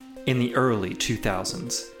In the early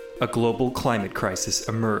 2000s, a global climate crisis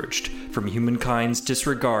emerged from humankind's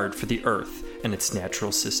disregard for the Earth and its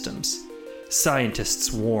natural systems.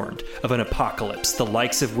 Scientists warned of an apocalypse the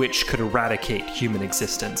likes of which could eradicate human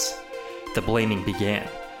existence. The blaming began,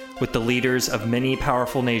 with the leaders of many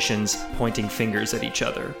powerful nations pointing fingers at each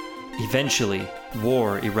other. Eventually,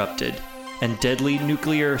 war erupted, and deadly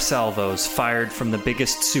nuclear salvos fired from the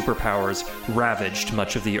biggest superpowers ravaged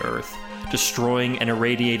much of the Earth, destroying and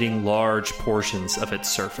irradiating large portions of its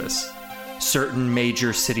surface. Certain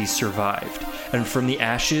major cities survived, and from the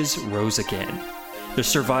ashes rose again. The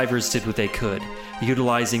survivors did what they could,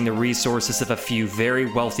 utilizing the resources of a few very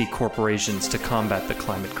wealthy corporations to combat the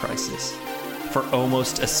climate crisis. For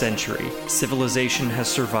almost a century, civilization has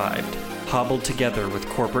survived, hobbled together with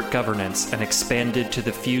corporate governance and expanded to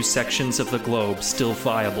the few sections of the globe still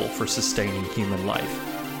viable for sustaining human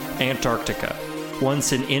life. Antarctica,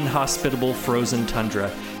 once an inhospitable frozen tundra,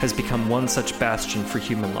 has become one such bastion for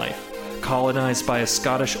human life. Colonized by a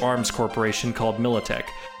Scottish arms corporation called Militech,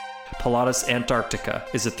 Pilatus Antarctica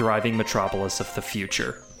is a thriving metropolis of the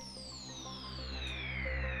future.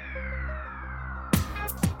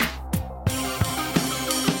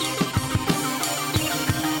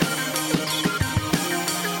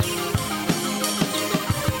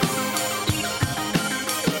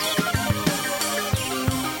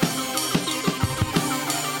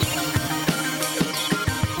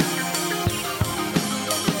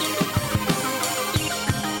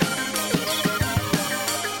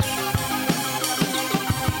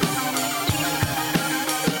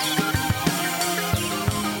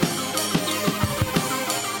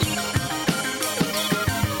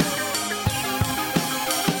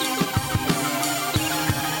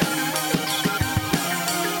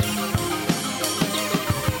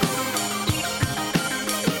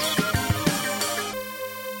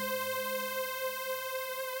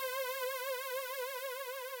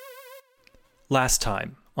 Last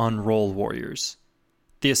time on Roll Warriors,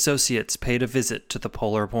 the Associates paid a visit to the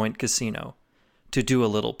Polar Point Casino to do a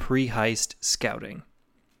little pre-heist scouting.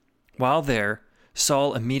 While there,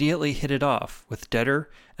 Saul immediately hit it off with debtor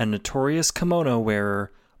and notorious kimono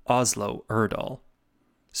wearer Oslo Erdal.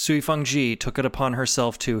 Sui Fengji took it upon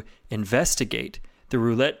herself to investigate the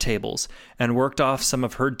roulette tables and worked off some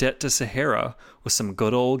of her debt to Sahara with some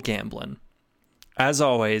good old gambling. As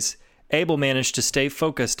always, Abel managed to stay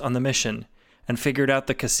focused on the mission and figured out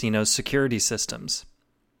the casino's security systems.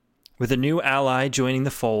 With a new ally joining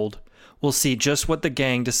the fold, we'll see just what the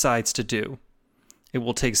gang decides to do. It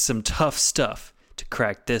will take some tough stuff to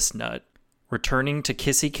crack this nut. Returning to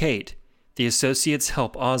Kissy Kate, the Associates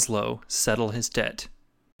help Oslo settle his debt.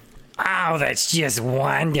 Oh, that's just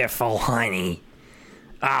wonderful, honey.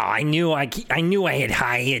 Oh, I knew I had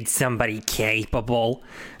hired somebody capable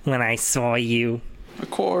when I saw you.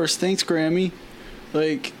 Of course, thanks, Grammy.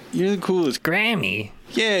 Like, you're the coolest. Grammy?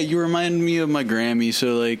 Yeah, you remind me of my Grammy,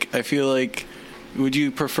 so, like, I feel like, would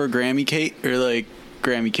you prefer Grammy Kate or, like,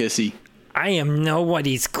 Grammy Kissy? I am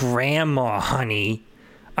nobody's grandma, honey.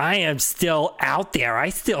 I am still out there.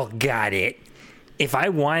 I still got it. If I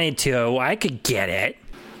wanted to, I could get it.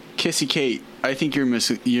 Kissy Kate, I think you're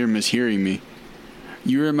mishearing me.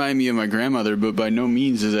 You remind me of my grandmother, but by no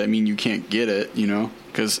means does that mean you can't get it, you know?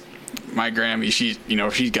 Because my Grammy, she's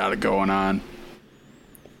got it going on.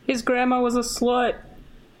 His grandma was a slut.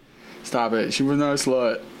 Stop it. She was not a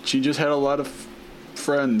slut. She just had a lot of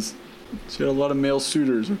friends. She had a lot of male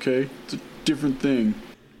suitors, okay? It's a different thing.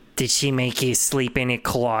 Did she make you sleep in a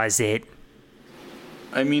closet?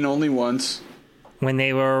 I mean, only once. When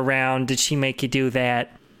they were around, did she make you do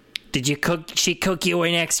that? Did she cook you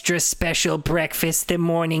an extra special breakfast the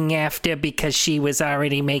morning after because she was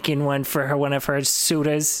already making one for one of her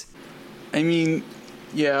suitors? I mean,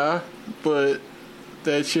 yeah, but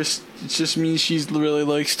it just means she really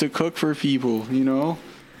likes to cook for people, you know?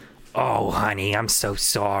 Oh, honey, I'm so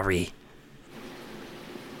sorry.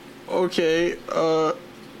 Okay, so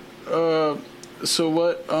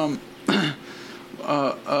what,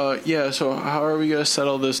 yeah, so how are we gonna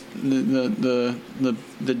settle this, the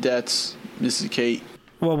debts, Mrs. Kate?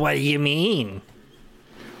 Well, what do you mean?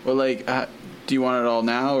 Well, like, do you want it all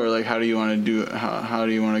now, or, like, how do you want to do it? How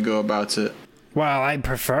do you want to go about it? Well, I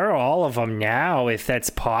prefer all of them now, if that's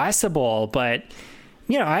possible, but,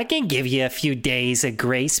 you know, I can give you a few days of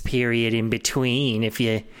grace period in between if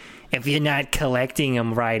you're not collecting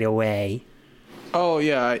them right away. Oh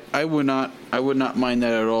yeah, I would not mind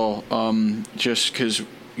that at all. Just because,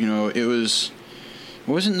 you know, it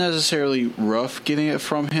wasn't necessarily rough getting it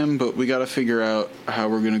from him, but we got to figure out how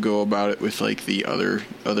we're gonna go about it with, like, the other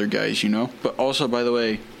guys, you know. But also, by the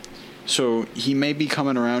way, so he may be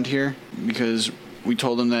coming around here because we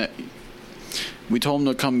told him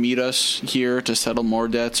to come meet us here to settle more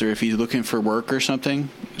debts, or if he's looking for work or something.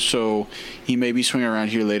 So he may be swinging around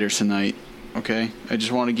here later tonight. Okay? I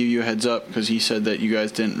just want to give you a heads up because he said that you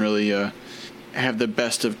guys didn't really have the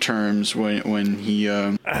best of terms when he...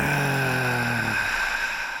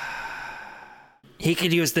 He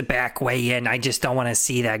could use the back way in. I just don't want to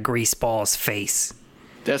see that greaseball's face.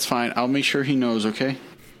 That's fine. I'll make sure he knows, okay?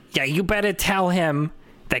 Yeah, you better tell him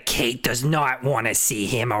that Kate does not want to see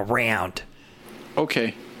him around.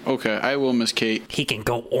 Okay, I will, Miss Kate. He can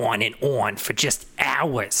go on and on for just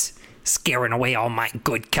hours, scaring away all my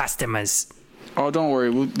good customers. Oh, don't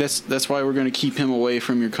worry. That's why we're going to keep him away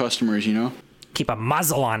from your customers, you know? Keep a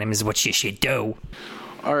muzzle on him is what you should do.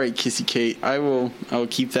 All right, Kissy Kate. I will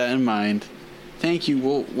keep that in mind. Thank you.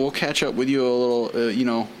 We'll catch up with you a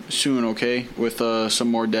little, soon, okay? With some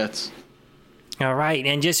more debts. All right,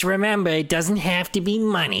 and just remember, it doesn't have to be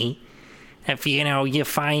money. If you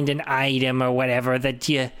find an item or whatever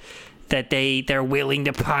that they're willing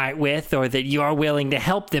to part with, or that you're willing to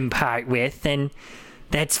help them part with, then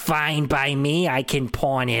that's fine by me. I can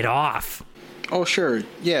pawn it off. Oh, sure.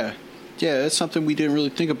 Yeah, that's something we didn't really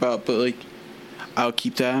think about, but I'll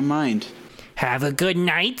keep that in mind. Have a good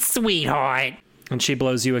night, sweetheart. And she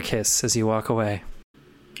blows you a kiss as you walk away.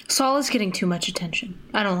 Saul is getting too much attention.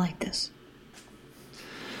 I don't like this.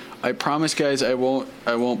 I promise, guys, I won't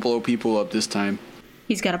blow people up this time.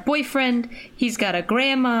 He's got a boyfriend. He's got a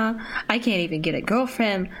grandma. I can't even get a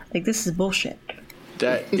girlfriend. This is bullshit.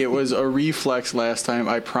 That it was a reflex last time.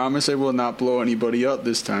 I promise I will not blow anybody up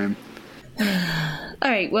this time. All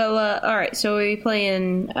right. Well, all right. So are we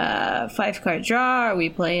playing 5-card draw? Are we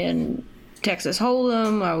playing Texas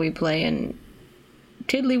Hold'em? Are we playing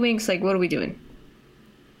Tiddlywinks? What are we doing?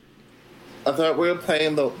 I thought we were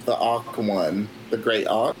playing the Auk one, the Great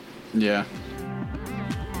Auk. Yeah.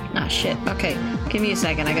 Ah, shit. Okay. Give me a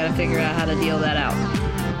second. I gotta figure out how to deal that out.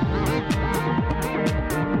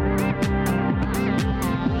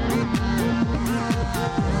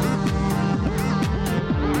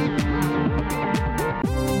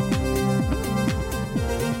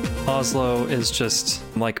 Oslo is just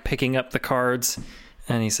picking up the cards,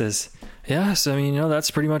 and he says, yes,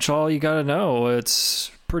 that's pretty much all you gotta know.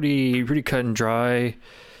 It's pretty cut and dry.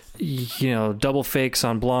 Double fakes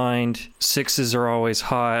on blind, 6s are always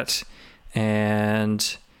hot,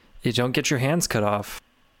 and you don't get your hands cut off.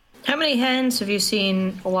 How many hands have you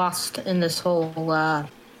seen lost in this whole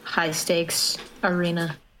high stakes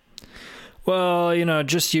arena? Well,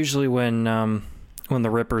 just usually when the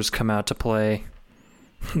Rippers come out to play,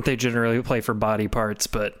 they generally play for body parts,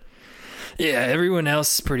 but yeah, everyone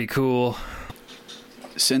else is pretty cool.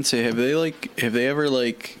 Sensei, have they ever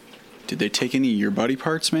did they take any of your body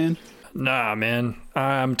parts, man? Nah, man.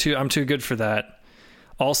 I'm too good for that.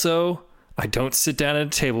 Also, I don't sit down at a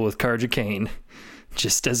table with Karja Kane.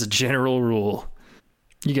 Just as a general rule.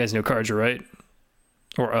 You guys know Karja, right?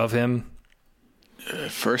 Or of him?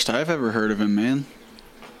 First I've ever heard of him, man.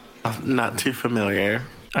 I'm not too familiar.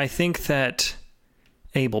 I think that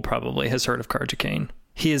Abel probably has heard of Karja Kane.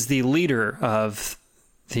 He is the leader of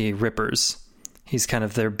the Rippers. He's kind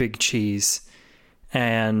of their big cheese.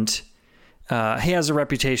 And he has a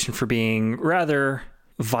reputation for being rather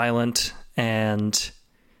violent and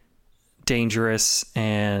dangerous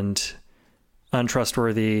and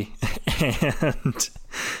untrustworthy, and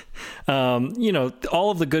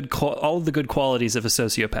all of the good qualities of a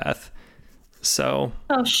sociopath. So.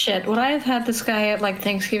 Oh shit! Would I have had this guy at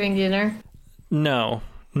Thanksgiving dinner? No,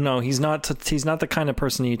 he's not. He's not the kind of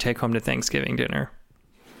person you take home to Thanksgiving dinner.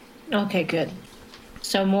 Okay, good.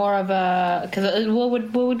 So more of a, because what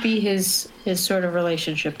would be his sort of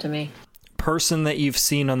relationship to me? Person that you've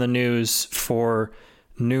seen on the news for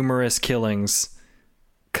numerous killings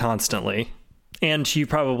constantly. And you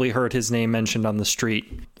probably heard his name mentioned on the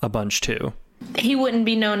street a bunch too. He wouldn't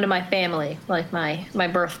be known to my family, like my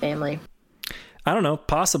birth family. I don't know,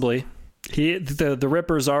 possibly. The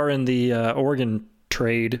Rippers are in the organ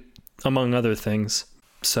trade, among other things.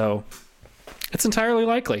 So it's entirely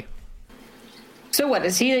likely. So what,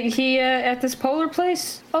 is he at this polar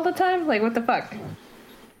place all the time? What the fuck?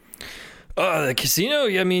 The casino?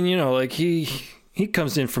 He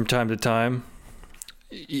comes in from time to time.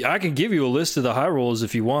 I can give you a list of the high rolls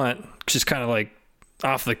if you want. Just kind of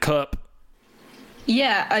off the cup.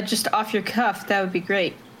 Yeah, just off your cuff. That would be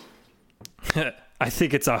great. I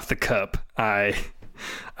think it's off the cup. I've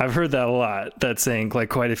heard that a lot. That saying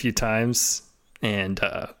quite a few times, and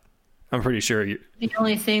I'm pretty sure you. The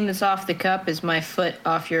only thing that's off the cup is my foot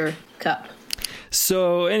off your cup.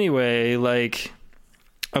 So anyway,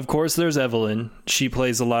 of course, there's Evelyn. She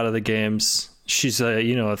plays a lot of the games. She's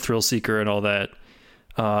a thrill seeker and all that.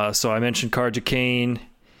 So I mentioned Karja Kane.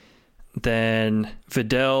 Then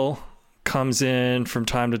Videl comes in from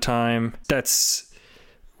time to time. That's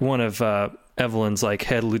one of Evelyn's like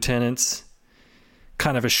head lieutenants.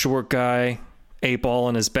 Kind of a short guy, 8-ball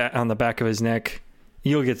on his back, on the back of his neck.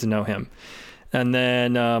 You'll get to know him. And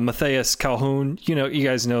then Matthias Calhoun, you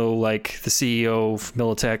guys know, like the CEO of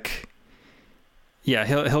Militech. Yeah,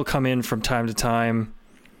 he'll come in from time to time,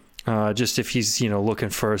 just if he's looking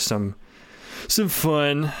for some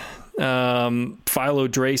fun. Philo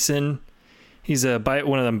Drayson, he's one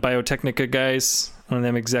of them Biotechnica guys, one of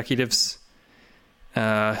them executives.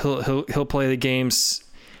 He'll play the games,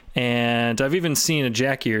 and I've even seen a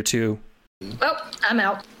Jackie or two. Oh, I'm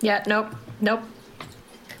out. Yeah, nope.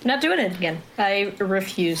 Not doing it again. I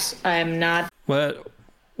refuse. I'm not.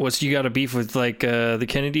 What's you got a beef with like the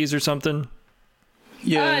Kennedys or something?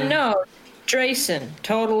 Yeah. No, Drayson.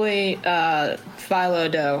 Totally Philo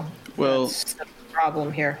Doe. Well, that's the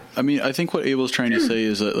problem here. I mean, I think what Abel's trying to say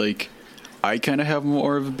is that, like, I kind of have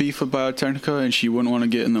more of a beef with Biotechnica, and she wouldn't want to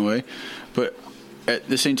get in the way. But at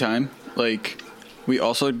the same time, like, we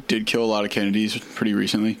also did kill a lot of Kennedys pretty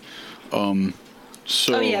recently.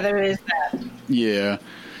 So, yeah, there is that. Yeah.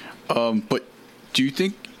 But do you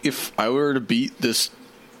think if I were to beat this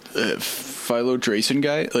Philo Drayson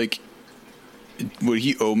guy, like, would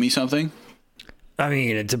he owe me something? I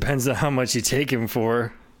mean, it depends on how much you take him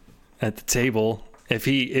for at the table. If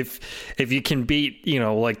you can beat,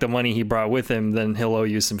 like the money he brought with him, then he'll owe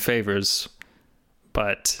you some favors.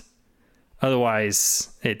 But otherwise,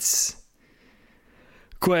 it's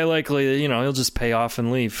quite likely that, he'll just pay off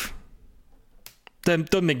and leave.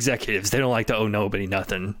 Them executives, they don't like to owe nobody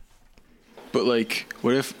nothing. But like,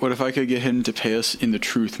 what if I could get him to pay us in the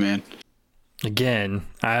truth, man? Again,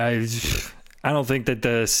 I don't think that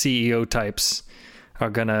the CEO types are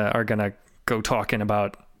gonna go talking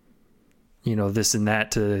about this and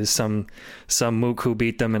that to some mook who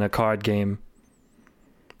beat them in a card game.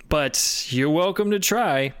 But you're welcome to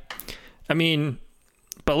try. I mean,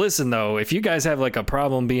 but listen though, if you guys have like a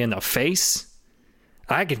problem being a face,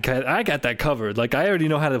 I got that covered. Like, I already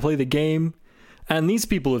know how to play the game, and these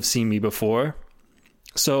people have seen me before.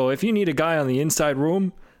 So if you need a guy on the inside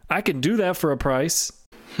room, I can do that for a price.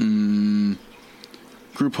 Group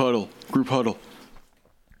huddle.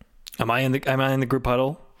 Am I in the group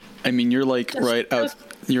huddle? I mean, you're like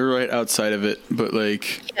you're right outside of it, but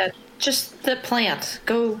like, Yeah, just the plant.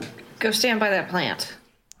 Go stand by that plant.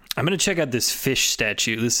 I'm gonna check out this fish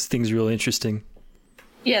statue. This thing's really interesting.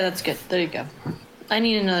 Yeah, that's good. There you go. I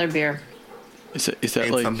need another beer. Is that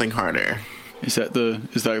Need like something harder. Is that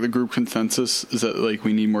the group consensus? Is that like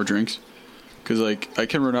we need more drinks? Because like I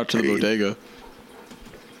can run out to the bodega.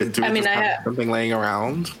 Do we just have something laying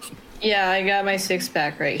around? Yeah, I got my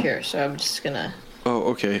 6-pack right here, so I'm just gonna.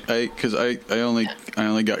 Oh, okay. Because I only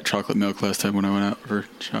got chocolate milk last time when I went out for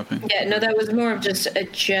shopping. Yeah, no, that was more of just a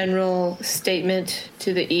general statement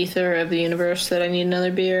to the ether of the universe that I need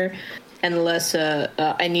another beer, and less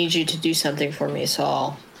I need you to do something for me,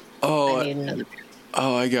 so I need another beer.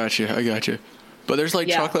 Oh, I got you. But there's like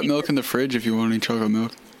chocolate milk in the fridge if you want any chocolate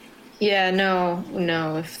milk. Yeah, no.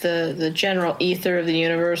 If the general ether of the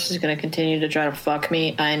universe is going to continue to try to fuck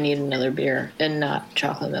me, I need another beer and not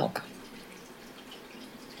chocolate milk.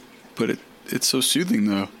 But it's so soothing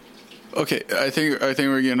though. Okay, I think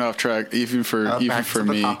we're getting off track even for back to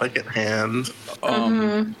me. the topic at hand.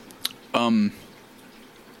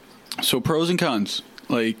 So pros and cons.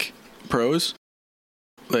 Like pros,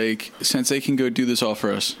 like Sensei can go do this all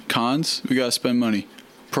for us. Cons, we gotta spend money.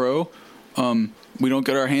 Pro, we don't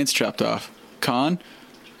get our hands chopped off. Con,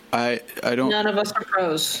 I don't. None of us are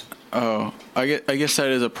pros. Oh, I guess that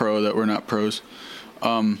is a pro that we're not pros.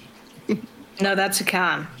 No, that's a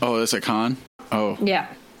con. Oh, that's a con. Oh, Yeah.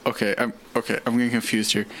 okay. I'm getting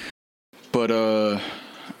confused here. But I'm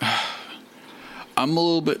a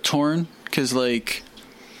little bit torn because like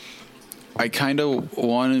I kind of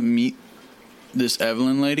want to meet this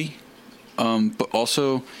Evelyn lady, but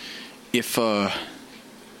also if Philo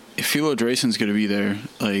Drayson's gonna be there,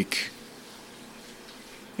 like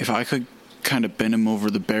if I could kind of bend him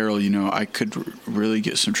over the barrel, I could really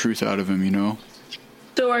get some truth out of him,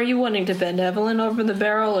 So are you wanting to bend Evelyn over the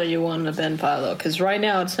barrel, or you wanting to bend Philo? Because right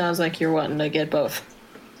now it sounds like you're wanting to get both.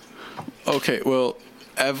 Okay, well,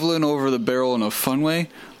 Evelyn over the barrel in a fun way,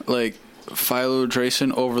 like Philo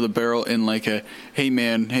Drayson over the barrel in like a, hey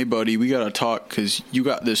man, hey buddy, we gotta talk because you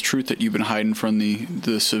got this truth that you've been hiding from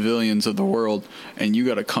the civilians of the world, and you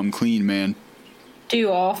gotta come clean, man. Do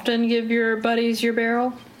you often give your buddies your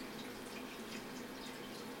barrel?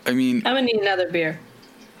 I mean, I'm gonna need another beer.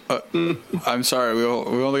 I'm sorry. We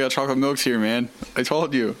only got chocolate milks here, man. I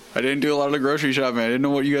told you. I didn't do a lot of the grocery shopping. I didn't know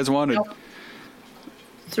what you guys wanted. Nope.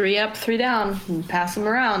 3 up, 3 down. And pass them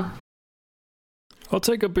around. I'll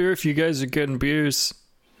take a beer if you guys are getting beers.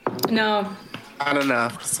 No. I don't know.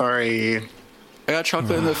 Sorry. I got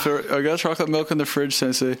chocolate I got chocolate milk in the fridge,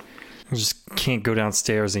 Sensei. I just can't go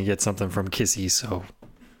downstairs and get something from Kissy, so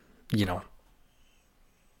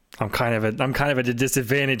I'm kind of at a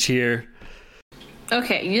disadvantage here.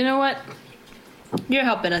 Okay, you know what? You're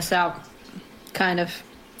helping us out. Kind of.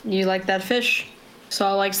 You like that fish?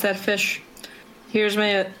 Saul likes that fish. Here's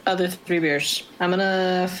my other 3 beers. I'm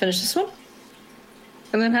gonna finish this one.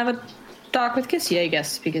 And then have a talk with Kissy, I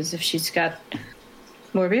guess, because if she's got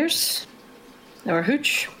more beers or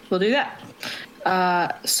hooch, we'll do that.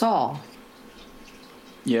 Saul.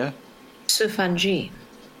 Yeah? Sufanji.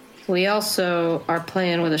 We also are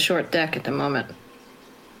playing with a short deck at the moment.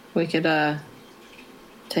 We could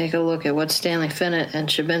take a look at what Stanley Finnet and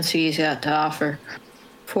Shabinsky's got to offer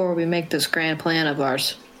before we make this grand plan of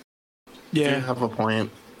ours. Yeah. You have a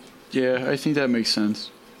point. Yeah, I think that makes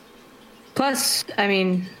sense. Plus, I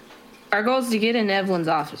mean, our goal is to get in Evelyn's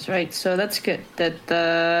office, right? So that's good.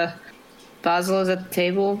 That Baslo's at the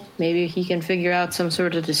table. Maybe he can figure out some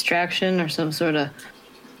sort of distraction or some sort of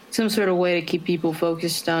way to keep people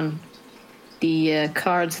focused on the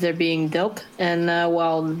cards they're being dealt. And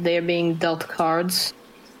while they're being dealt cards,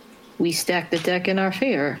 we stack the deck in our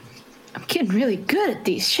favor. I'm getting really good at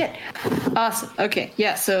these. Shit. Awesome. Okay.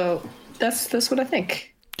 Yeah. So that's what I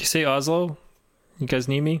think. Do you say Oslo? You guys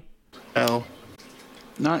need me? Oh.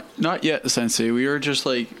 Not yet, Sensei. We were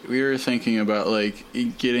thinking about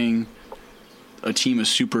getting a team of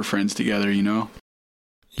super friends together, You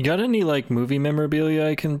got any movie memorabilia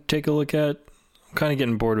I can take a look at? I'm kind of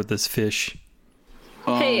getting bored with this fish.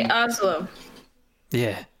 Hey, Oslo.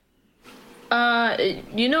 Yeah.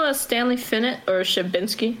 You know a Stanley Finnet or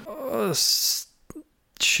Shabinsky?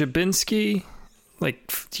 Shabinsky?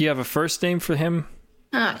 Do you have a first name for him?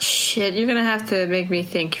 Ah, shit. You're gonna have to make me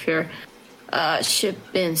think here.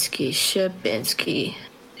 Shabinsky.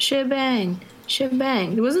 Shebang.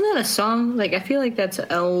 Wasn't that a song? I feel like that's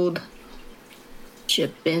an old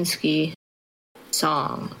Shabinsky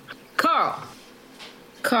song.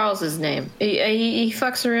 Carl's his name. He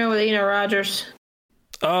fucks around with Ina Rogers.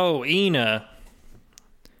 Oh, Ina.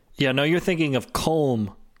 Yeah, no, you're thinking of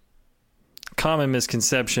Colm. Common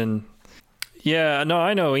misconception. Yeah, no,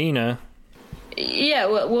 I know Ina. Yeah,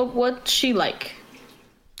 what's she like?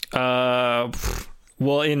 Well,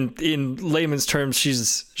 in layman's terms, she's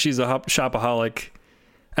a shopaholic.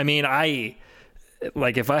 I mean,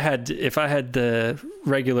 if I had the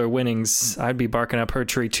regular winnings, I'd be barking up her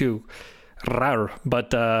tree too. Rawr.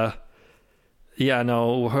 But yeah,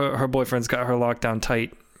 no, her boyfriend's got her locked down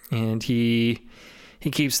tight, and he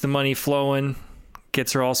keeps the money flowing,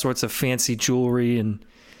 gets her all sorts of fancy jewelry and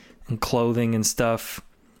clothing and stuff.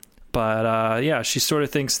 But yeah, she sort of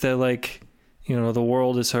thinks that the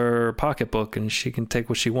world is her pocketbook and she can take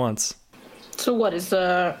what she wants. So what, is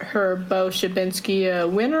her Bo Shabinsky a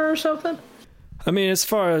winner or something? I mean, as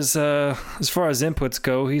far as inputs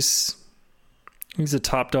go, he's a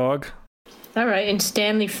top dog. All right, and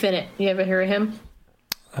Stanley Finnet, you ever hear of him?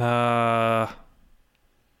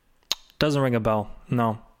 Doesn't ring a bell.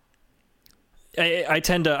 No. I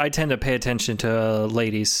tend to pay attention to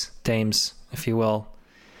ladies, dames, if you will.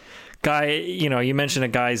 Guy, you mentioned a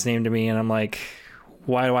guy's name to me, and I'm like,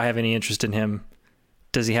 why do I have any interest in him?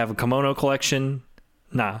 Does he have a kimono collection?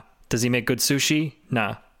 Nah. Does he make good sushi?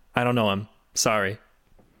 Nah. I don't know him. Sorry.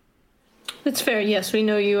 That's fair. Yes, we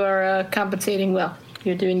know you are compensating well.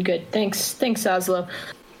 You're doing good. Thanks, Oslo.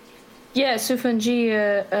 Yeah, Sufanji,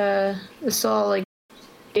 it's all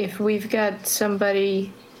if we've got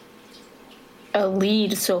somebody, a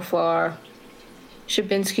lead so far,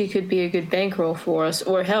 Shabinsky could be a good bankroll for us,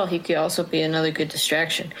 or hell, he could also be another good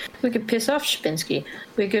distraction. We could piss off Shabinsky.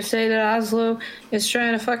 We could say that Oslo is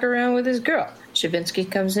trying to fuck around with his girl. Shabinsky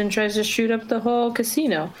comes in, tries to shoot up the whole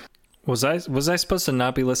casino. Was I supposed to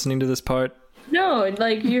not be listening to this part? No,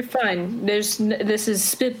 you're fine. This is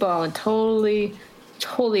spitball and totally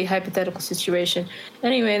hypothetical situation.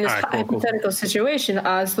 Anyway, in this hypothetical situation,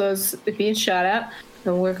 Oslo's being shot at,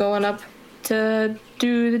 and we're going up to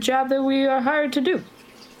do the job that we are hired to do.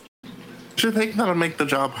 Do you think that'll make the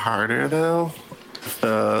job harder, though? If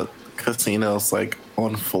the casino's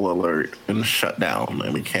on full alert and shut down,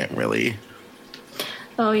 and we can't really.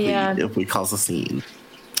 Oh yeah. If we cause a scene.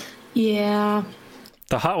 Yeah.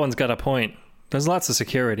 The hot one's got a point. There's lots of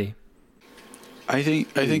security. I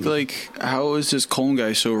think how is this Colm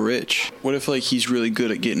guy so rich? What if he's really good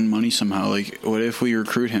at getting money somehow? What if we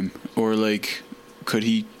recruit him? Or could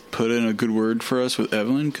he put in a good word for us with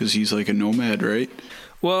Evelyn? Because he's like a nomad, right?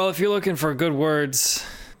 Well, if you're looking for good words,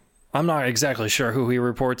 I'm not exactly sure who he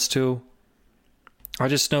reports to. I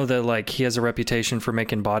just know that, like, he has a reputation for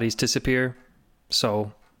making bodies disappear.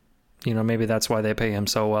 So, you know, maybe that's why they pay him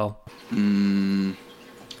so well.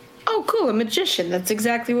 Oh, cool, a magician. That's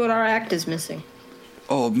exactly what our act is missing.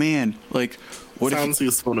 Oh, man. Like, what Sounds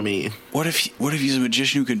useful to me. what if he's a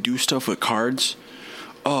magician who can do stuff with cards?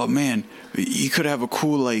 Oh, man. He could have a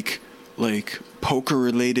cool, like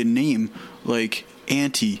poker-related name. Like,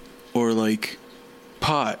 Ante. Or, like,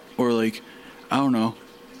 Pot. Or, like, I don't know.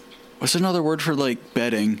 What's another word for, like,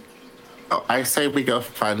 betting? Oh, I say we go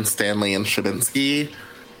find Stanley and Shabinsky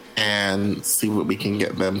and see what we can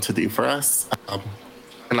get them to do for us.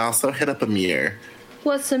 And also hit up Amir.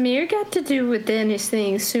 What's Amir got to do with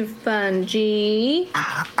anything, Sufanji?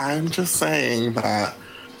 I'm just saying that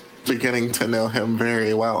beginning to know him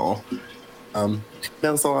very well. He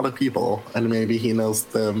knows a lot of people, and maybe he knows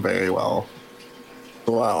them very well.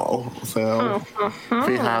 So if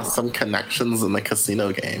he has some connections in the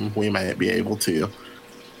casino game, we might be able to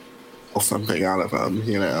pull something out of him,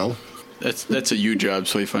 you know? That's a you job,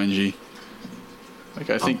 Soifanji. Like,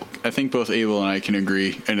 I think both Abel and I can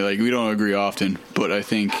agree, and like we don't agree often, but I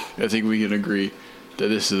think we can agree that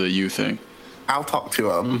this is a you thing. I'll talk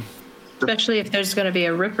to him. Especially if there's going to be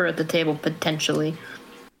a ripper at the table, potentially.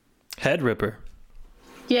 Head ripper.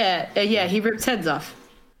 Yeah, he rips heads off.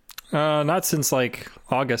 Not since, like,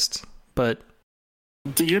 August, but...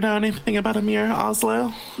 Do you know anything about Amir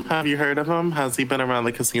Oslo? Have you heard of him? Has he been around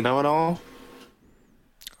the casino at all?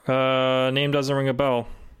 Name doesn't ring a bell.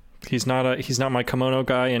 He's not my kimono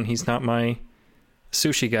guy, and he's not my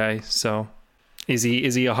sushi guy, so... Is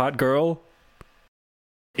he a hot girl?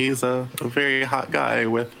 He's a very hot guy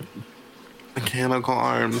with mechanical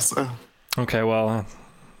arms. Okay, well,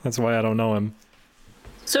 that's why I don't know him.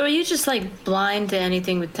 So are you just, like, blind to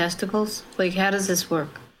anything with testicles? Like, how does this work?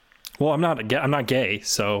 Well, I'm not gay,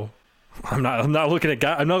 so I'm not looking at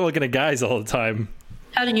guys all the time.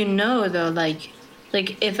 How do you know, though? Like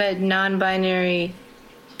if a non-binary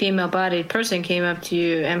female-bodied person came up to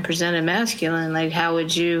you and presented masculine, like, how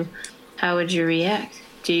would you react?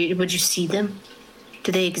 Would you see them?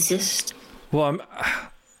 Do they exist? Well,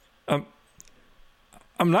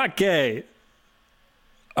 I'm not gay.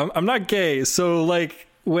 I'm not gay, so, like,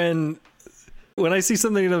 when I see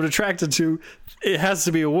something that I'm attracted to, it has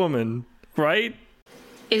to be a woman, right?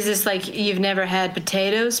 Is this like you've never had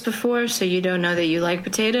potatoes before, so you don't know that you like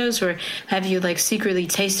potatoes? Or have you, like, secretly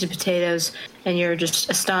tasted potatoes and you're just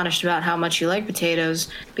astonished about how much you like potatoes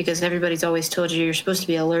because everybody's always told you you're supposed to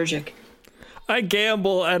be allergic? I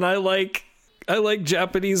gamble, and I like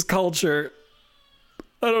Japanese culture.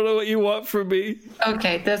 I don't know what you want from me.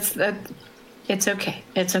 Okay, it's okay.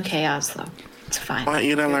 It's okay, Oslo. It's fine. I want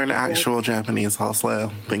you to learn actual Japanese,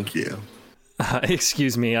 Oslo. Thank you.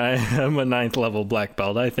 Excuse me, I am a 9th level black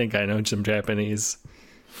belt. I think I know some Japanese.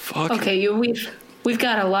 Fuck. Okay, we've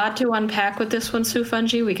got a lot to unpack with this one,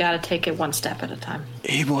 Sufanji. We gotta take it one step at a time.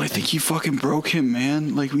 Abel, I think you fucking broke him,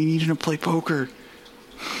 man. Like, we need him to play poker.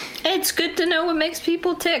 It's good to know what makes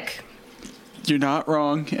people tick. You're not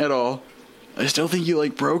wrong at all. I still think you,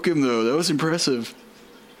 like, broke him, though. That was impressive.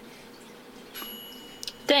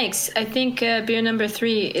 Thanks. I think beer number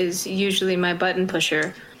 3 is usually my button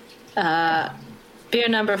pusher. Beer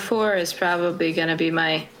number 4 is probably going to be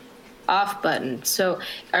my off button. So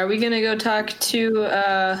are we going to go talk to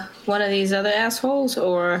one of these other assholes,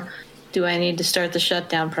 or do I need to start the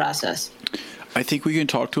shutdown process? I think we can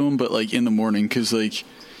talk to him, but, like, in the morning, because, like,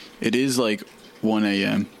 it is, like, 1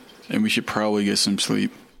 a.m., and we should probably get some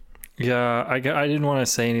sleep. Yeah, I didn't want to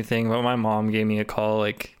say anything, but my mom gave me a call,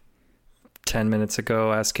 like, 10 minutes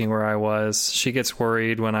ago asking where I was. She gets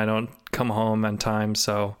worried when I don't come home on time,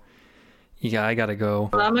 so yeah, I gotta go.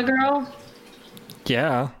 Mama girl?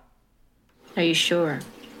 Yeah. Are you sure?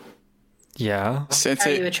 Yeah.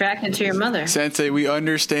 Sensei, Are you attracted to your mother? Sensei, we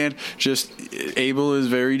understand. Just, Abel is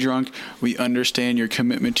very drunk. We understand your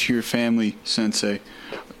commitment to your family, Sensei.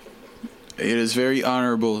 It is very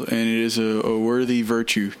honorable, and it is a worthy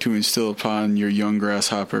virtue to instill upon your young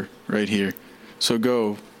grasshopper right here. So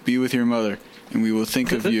go, be with your mother, and we will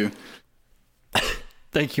think of you.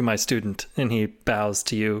 Thank you, my student. And he bows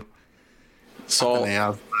to you. Saul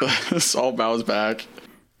bows back.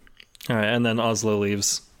 All right, and then Oslo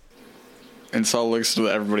leaves. And Saul looks to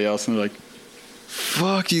everybody else and they're like,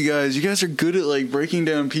 fuck you guys. You guys are good at, like, breaking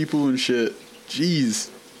down people and shit. Jeez.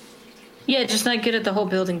 Yeah, just not good at the whole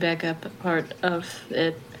building back up part of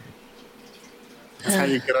it. That's how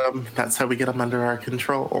you get them. That's how we get them under our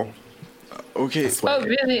control. Okay. Oh,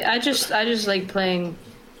 really? I just like playing.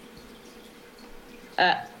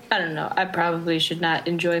 I don't know. I probably should not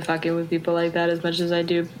enjoy fucking with people like that as much as I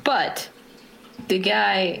do. But the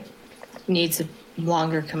guy needs a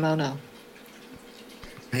longer kimono.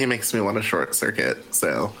 He makes me want to short circuit,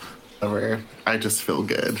 so I just feel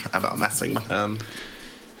good about messing with him.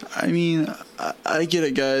 I mean, I get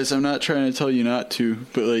it, guys. I'm not trying to tell you not to,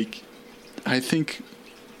 but, like, I think,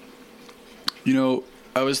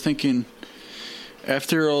 I was thinking,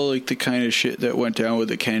 after all, like, the kind of shit that went down with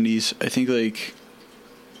the Kennedys, I think, like,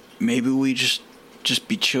 maybe we just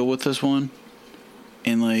be chill with this one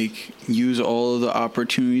and, like, use all of the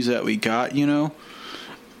opportunities that we got,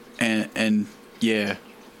 and yeah.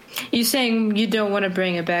 You saying you don't want to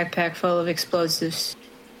bring a backpack full of explosives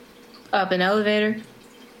up an elevator?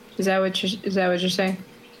 Is that what you're saying?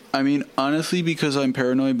 I mean, honestly, because I'm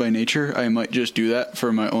paranoid by nature, I might just do that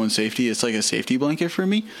for my own safety. It's like a safety blanket for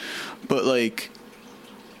me. But, like,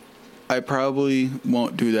 I probably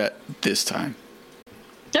won't do that this time.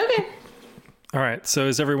 Okay. All right. So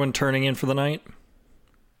is everyone turning in for the night?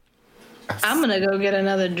 I'm going to go get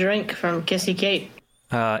another drink from Kissy Kate.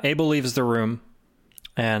 Abel leaves the room.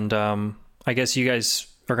 And I guess you guys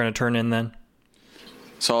are going to turn in then?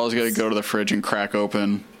 Saul's going to go to the fridge and crack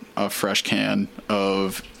open a fresh can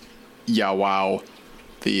of Ya Wow,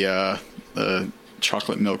 the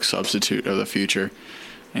chocolate milk substitute of the future.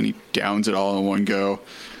 And he downs it all in one go.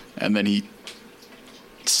 And then he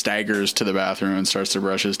staggers to the bathroom and starts to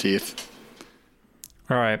brush his teeth.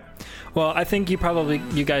 All right. Well, I think you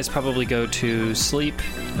guys probably go to sleep.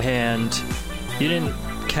 And you didn't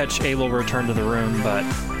catch Abel return to the room, but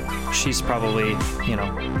she's probably,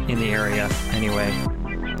 in the area anyway.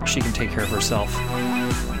 She can take care of herself.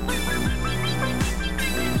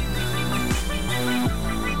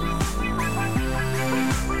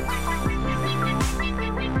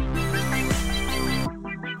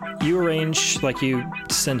 You arrange, like, you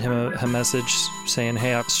send him a message saying,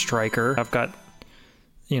 hey, I'm Stryker. I've got,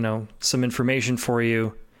 some information for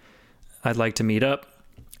you. I'd like to meet up.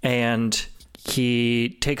 And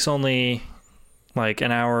he takes only like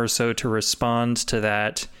an hour or so to respond to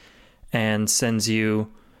that and sends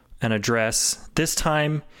you an address. This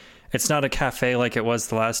time, it's not a cafe like it was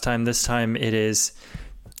the last time. This time it is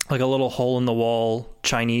like a little hole-in-the-wall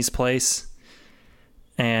Chinese place.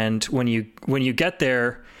 And when you get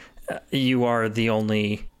there, you are the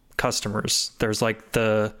only customers. There's like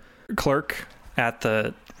the clerk at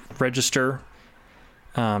the register,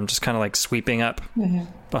 just kind of like sweeping up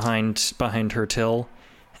behind her till,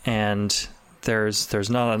 and there's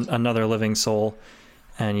not another living soul.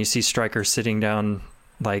 And you see Stryker sitting down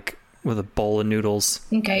like with a bowl of noodles.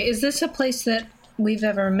 Okay, is this a place that we've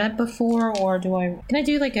ever met before, or can I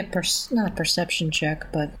do like not a perception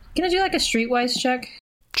check, but can I do like a streetwise check?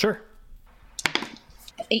 Sure.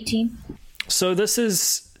 18. So this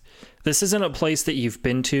isn't a place that you've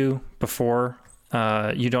been to before.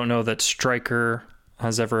 You don't know that Stryker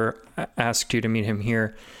has ever asked you to meet him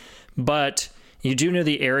here, but you do know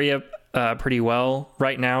the area pretty well.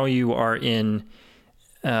 Right now you are in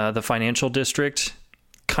the financial district,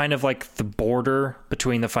 kind of like the border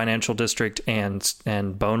between the financial district and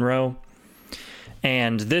Bone Row.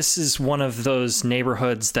 And this is one of those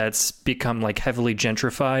neighborhoods that's become like heavily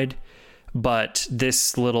gentrified, but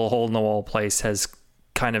this little hole-in-the-wall place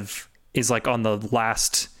is like on the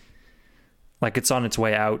last, like it's on its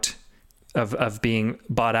way out of being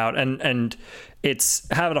bought out, and it's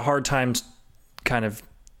having a hard time kind of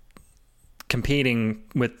competing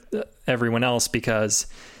with everyone else, because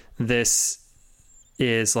this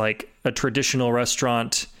is like a traditional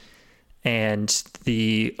restaurant and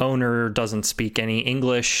the owner doesn't speak any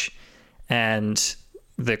English and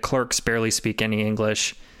the clerks barely speak any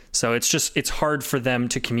English. So it's hard for them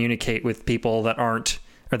to communicate with people that aren't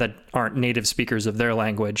native speakers of their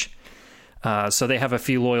language. So they have a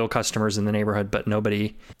few loyal customers in the neighborhood, but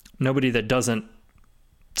nobody that doesn't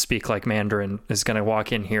speak like Mandarin is going to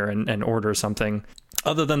walk in here and order something,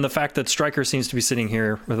 other than the fact that Stryker seems to be sitting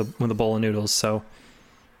here with a bowl of noodles. So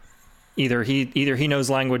either he knows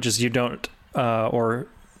languages you don't, or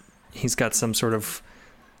he's got some sort of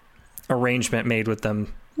arrangement made with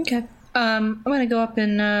them. Okay. I'm going to go up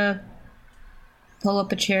and pull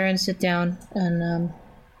up a chair and sit down and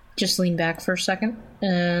just lean back for a second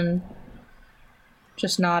and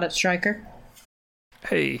just nod at Stryker.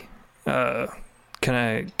 Hey, can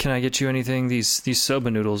I get you anything? These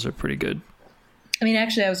soba noodles are pretty good. I mean,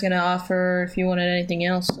 actually, I was going to offer if you wanted anything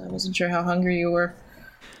else. I wasn't sure how hungry you were.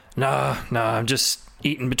 Nah, I'm just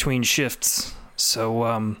eating between shifts.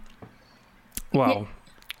 So,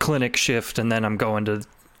 clinic shift, and then I'm going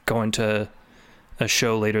to a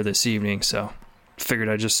show later this evening, so figured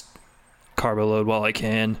I'd just carbo load while I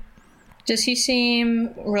can. Does he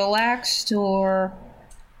seem relaxed or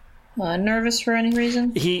nervous for any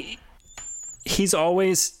reason?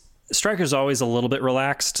 Stryker's always a little bit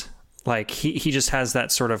relaxed. Like he just has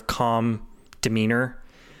that sort of calm demeanor.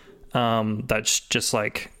 That's just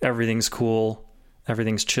like everything's cool,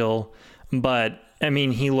 everything's chill. But I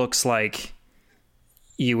mean, he looks like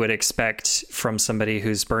you would expect from somebody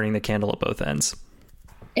who's burning the candle at both ends.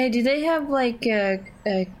 Hey, do they have like a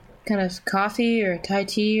kind of coffee or Thai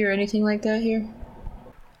tea or anything like that here?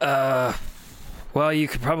 Well, you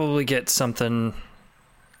could probably get something.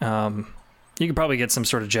 You could probably get some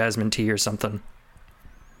sort of jasmine tea or something.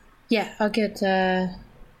 Yeah, I'll get.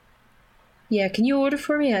 Yeah, can you order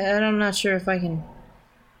for me? I'm not sure if I can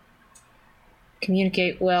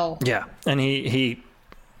communicate well. Yeah, and he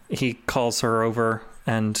calls her over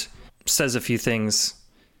and says a few things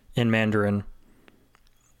in Mandarin,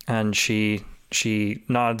 and she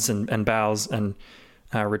nods and bows and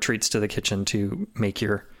retreats to the kitchen to make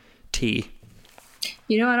your tea.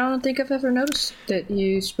 You know, I don't think I've ever noticed that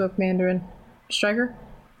you spoke Mandarin, Stryker.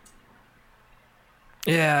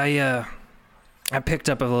 Yeah, I picked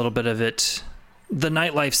up a little bit of it. The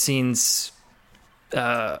nightlife scene's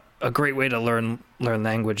a great way to learn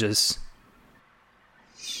languages.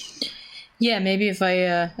 Yeah, maybe if I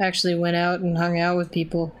actually went out and hung out with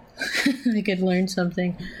people, I could learn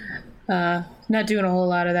something. Not doing a whole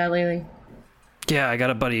lot of that lately. Yeah, I got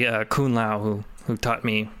a buddy, Kun Lao, who taught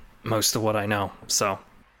me most of what I know, so.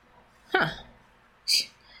 Huh.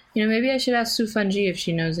 You know, maybe I should ask Su Funji if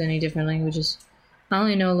she knows any different languages. I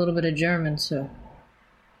only know a little bit of German, so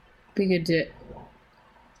be good to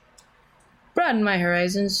broaden my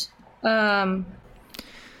horizons.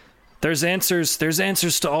 There's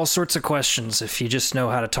answers to all sorts of questions if you just know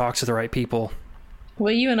how to talk to the right people.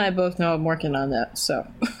 Well, you and I both know I'm working on that, so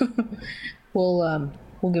we'll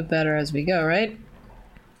get better as we go, right?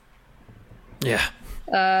 Yeah.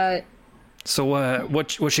 So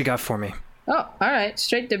what you got for me? Oh, all right,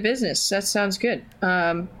 straight to business. That sounds good.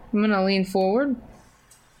 I'm gonna lean forward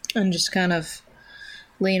and just kind of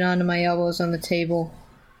lean onto my elbows on the table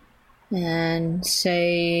and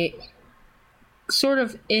say, sort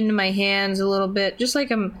of in my hands a little bit, just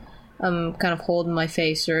like I'm kind of holding my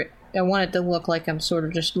face, or I want it to look like I'm sort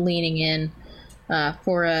of just leaning in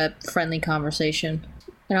for a friendly conversation.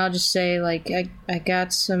 And I'll just say, like, I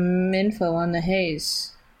got some info on the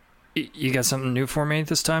haze. You got something new for me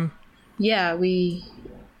this time? Yeah, we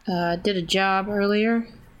did a job earlier.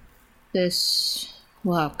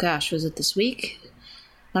 Well, gosh, was it this week?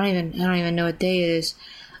 I don't even know what day it is.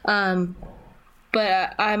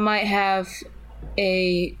 But I might have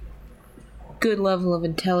a good level of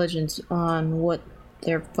intelligence on what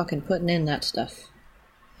they're fucking putting in that stuff.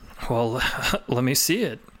 Well, let me see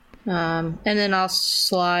it. And then I'll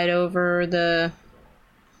slide over the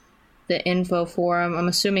info for him. I'm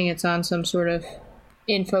assuming it's on some sort of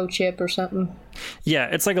info chip or something. Yeah,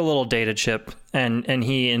 it's like a little data chip, and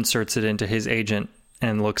he inserts it into his agent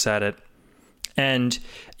and looks at it. And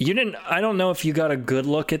I don't know if you got a good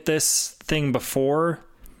look at this thing before,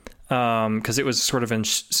 because it was sort of in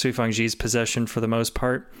Su Fengji's possession for the most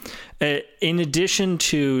part. In addition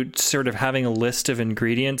to sort of having a list of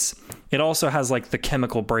ingredients, it also has like the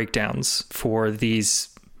chemical breakdowns for these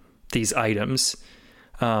items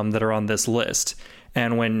that are on this list.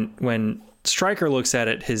 And when Stryker looks at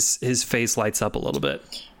it, his face lights up a little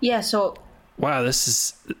bit. Yeah. So. Wow,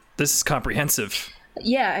 this is comprehensive.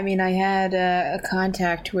 Yeah, I mean, I had a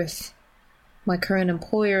contact with my current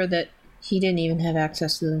employer that he didn't even have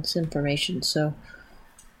access to this information, so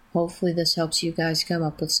hopefully this helps you guys come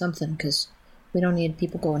up with something, because we don't need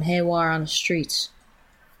people going haywire on the streets.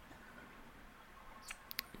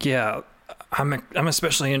 Yeah, I'm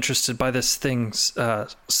especially interested by this thing,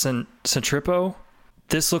 Centripo.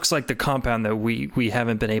 This looks like the compound that we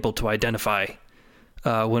haven't been able to identify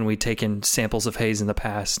when we taken samples of haze in the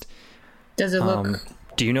past. Does it look...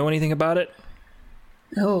 Do you know anything about it?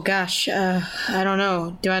 Oh, gosh. I don't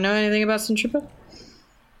know. Do I know anything about Centripo?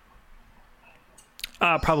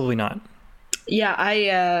 Probably not.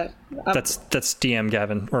 Yeah, That's DM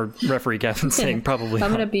Gavin, or referee Gavin saying probably not.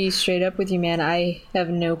 I'm going to be straight up with you, man. I have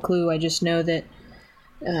no clue. I just know that...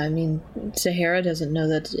 Sahara doesn't know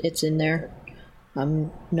that it's in there.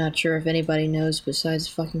 I'm not sure if anybody knows besides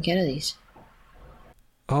fucking Kennedys.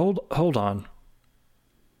 Hold on.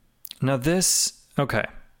 Now this, okay.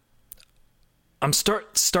 I'm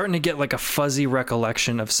starting to get like a fuzzy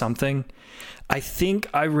recollection of something. I think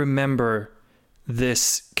I remember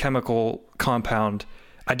this chemical compound.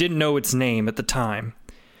 I didn't know its name at the time,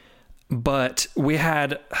 but we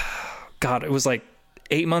had, God, it was like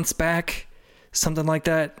 8 months back, something like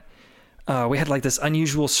that. we had like this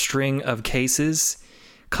unusual string of cases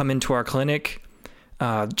come into our clinic.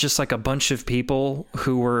 Just like a bunch of people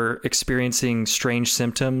who were experiencing strange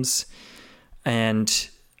symptoms. And,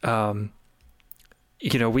 we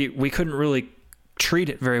couldn't really treat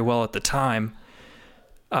it very well at the time.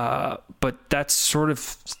 But that sort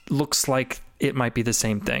of looks like it might be the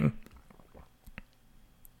same thing.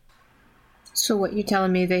 So what, you're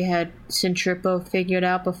telling me they had Centripo figured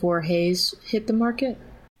out before Haze hit the market?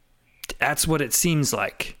 That's what it seems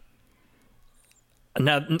like.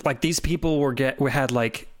 Now, like, these people had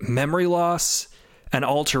like memory loss and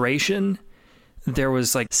alteration. There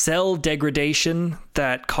was like cell degradation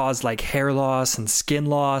that caused like hair loss and skin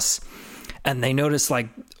loss. And they noticed like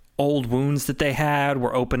old wounds that they had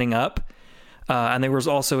were opening up. And there was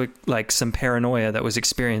also like some paranoia that was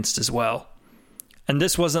experienced as well. And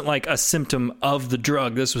this wasn't like a symptom of the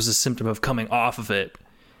drug. This was a symptom of coming off of it.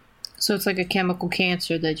 So it's like a chemical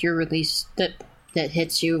cancer that you're released, that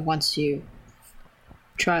hits you once you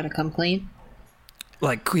try to come clean?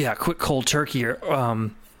 Like, yeah, quick cold turkey.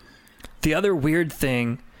 The other weird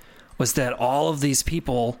thing was that all of these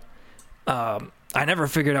people, I never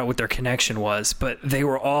figured out what their connection was, but they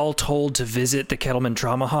were all told to visit the Kettleman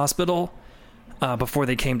Trauma Hospital before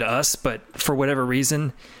they came to us. But for whatever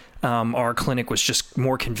reason, our clinic was just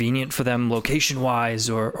more convenient for them location-wise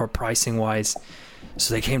or pricing-wise.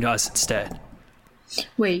 So they came to us instead.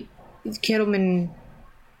 Wait, Kettleman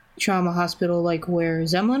Trauma Hospital, like where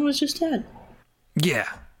Zemlin was just at? Yeah,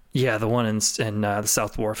 the one in the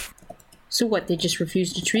South Wharf. So what, they just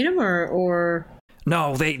refused to treat him, or?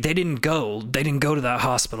 No, they didn't go. They didn't go to that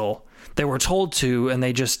hospital. They were told to, and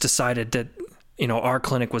they just decided that, our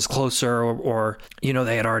clinic was closer, or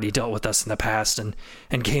they had already dealt with us in the past and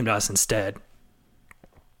came to us instead.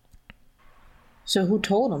 So who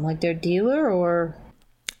told them? Like their dealer, or?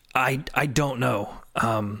 I don't know.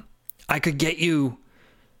 I could get you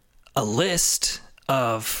a list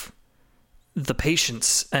of the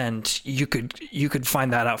patients, and you could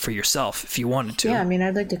find that out for yourself if you wanted to. Yeah, I mean,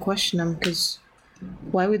 I'd like to question them, because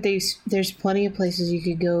why would they? There's plenty of places you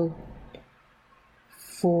could go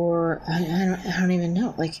for. I don't even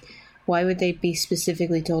know. Like, why would they be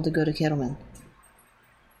specifically told to go to Kettleman?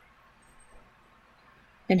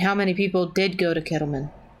 And how many people did go to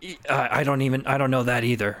Kettleman? I don't know that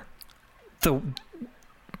either.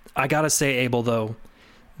 I gotta say, Abel, though,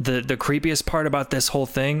 the creepiest part about this whole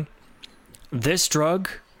thing, this drug,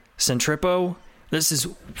 Centripo, this is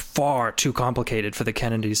far too complicated for the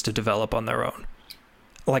Kennedys to develop on their own.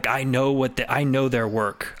 Like, I know their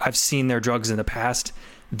work. I've seen their drugs in the past.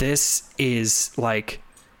 This is like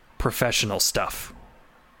professional stuff.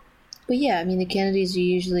 But yeah, I mean, the Kennedys are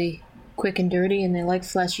usually quick and dirty, and they like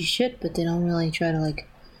flashy shit, but they don't really try to, like,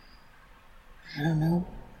 I don't know.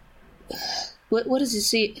 What does it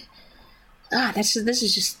see? This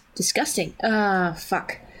is just disgusting.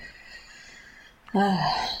 Fuck.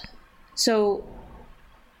 So,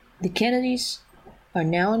 the Kennedys are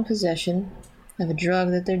now in possession of a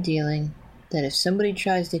drug that they're dealing, that if somebody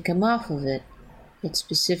tries to come off of it, it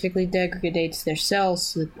specifically degrades their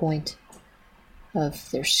cells to the point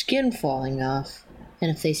of their skin falling off, and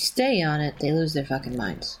if they stay on it, they lose their fucking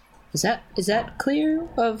minds. Is that clear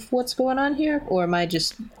of what's going on here, or am I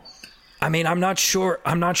just? I mean, I'm not sure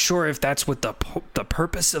if that's what the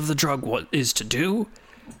purpose of the drug is to do.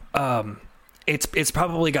 It's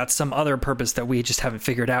probably got some other purpose that we just haven't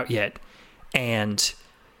figured out yet. And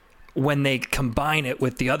when they combine it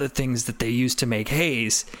with the other things that they use to make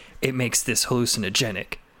haze, it makes this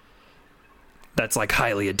hallucinogenic. That's like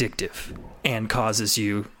highly addictive and causes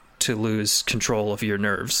you to lose control of your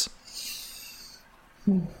nerves.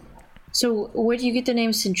 So where do you get the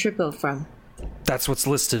name Centripo from? That's what's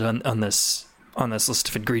listed on this list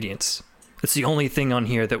of ingredients. It's the only thing on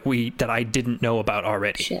here that I didn't know about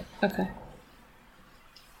already. Shit. Okay.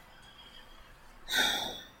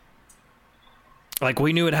 Like,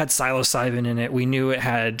 we knew it had psilocybin in it. We knew it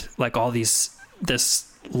had like all this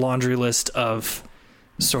laundry list of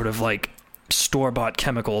sort of like store-bought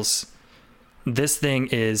chemicals. This thing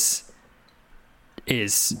is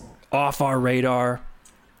off our radar,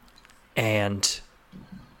 and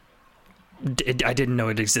I didn't know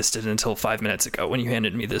it existed until 5 minutes ago when you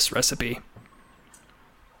handed me this recipe.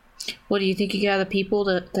 Well, do you think you got the people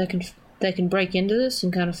that can break into this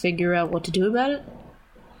and kind of figure out what to do about it?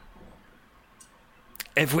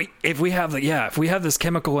 If we have this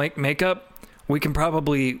chemical makeup, we can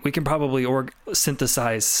probably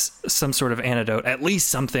synthesize some sort of antidote, at least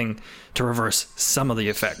something to reverse some of the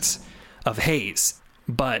effects of haze.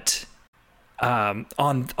 But on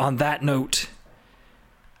that note,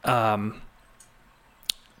 do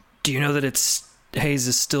you know that haze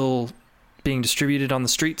is still being distributed on the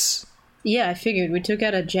streets? Yeah, I figured. We took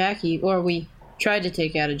out a Jackie, or we tried to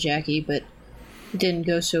take out a Jackie, but it didn't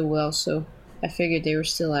go so well, so I figured they were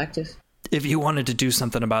still active. If you wanted to do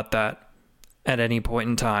something about that at any point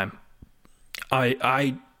in time,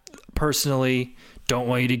 I personally don't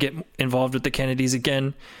want you to get involved with the Kennedys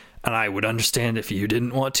again, and I would understand if you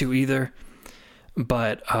didn't want to either.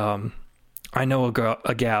 But I know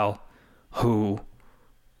a gal who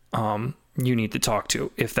you need to talk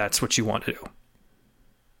to if that's what you want to do.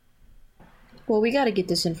 Well, we gotta get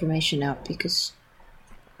this information out because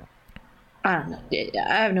I don't know.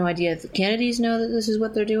 I have no idea if the Kennedys know that this is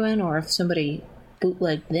what they're doing, or if somebody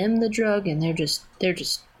bootlegged them the drug and they're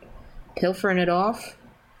just pilfering it off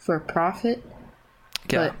for a profit.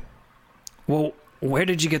 Yeah. But, well, where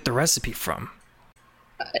did you get the recipe from?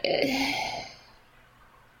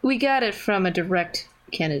 We got it from a direct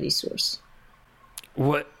Kennedy source.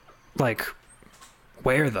 What, like,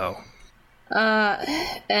 where though?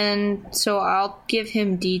 And so I'll give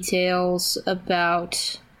him details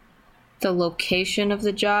about the location of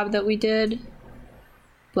the job that we did,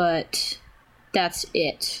 but that's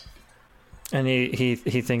it. And he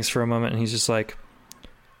thinks for a moment, and he's just like,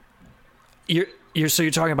 "You're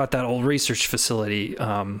talking about that old research facility,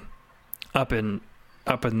 up in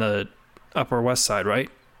the Upper West Side, right?"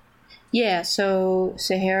 Yeah. So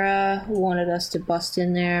Sahara wanted us to bust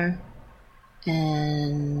in there,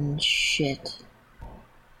 and shit.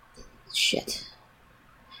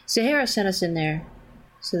 Sahara sent us in there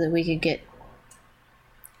so that we could get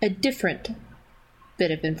a different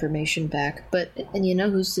bit of information back. And you know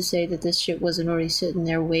who's to say that this shit wasn't already sitting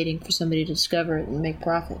there waiting for somebody to discover it and make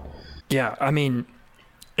profit? Yeah, I mean,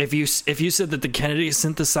 if you said that the Kennedys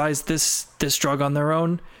synthesized this drug on their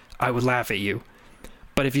own, I would laugh at you.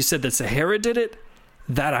 But if you said that Sahara did it,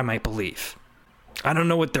 that I might believe. I don't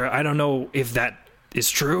know if that is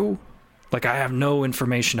true. Like, I have no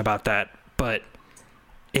information about that. But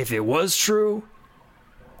if it was true,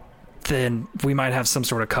 then we might have some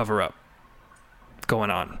sort of cover-up going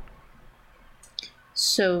on.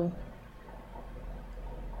 So,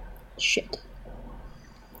 shit.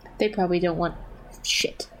 They probably don't want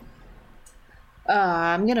shit.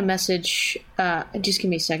 I'm gonna message, just give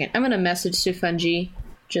me a second. I'm gonna message Sufanji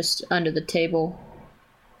just under the table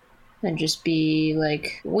and just be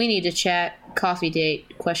like, we need to chat, coffee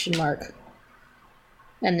date, ?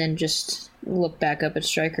 And then just look back up at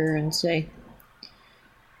Stryker and say,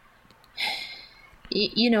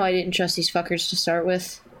 you know I didn't trust these fuckers to start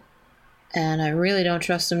with, and I really don't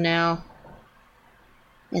trust them now.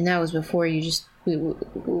 And that was before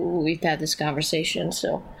we've had this conversation,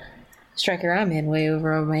 so Stryker, I'm in way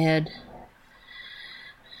over my head.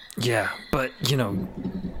 Yeah, but,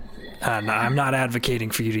 I'm not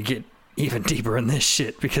advocating for you to get even deeper in this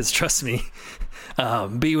shit, because trust me,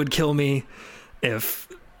 B would kill me if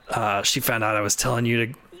she found out I was telling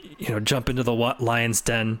you to, jump into the lion's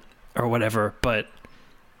den or whatever, but,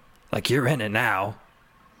 like, you're in it now.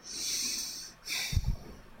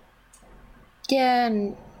 Yeah,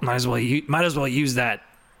 and might as well use that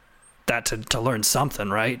to learn something,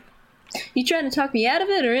 right? You trying to talk me out of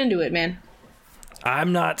it or into it, man?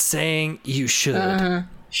 I'm not saying you should.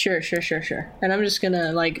 Sure. And I'm just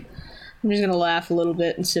gonna laugh a little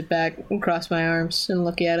bit and sit back and cross my arms and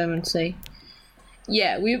look at him and say,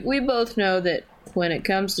 yeah, we both know that when it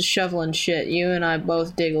comes to shoveling shit, you and I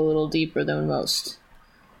both dig a little deeper than most.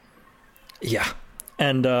 Yeah.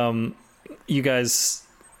 And you guys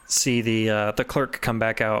see the clerk come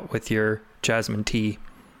back out with your jasmine tea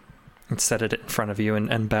and set it in front of you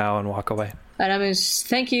and bow and walk away. And I'm just,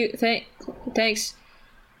 thanks.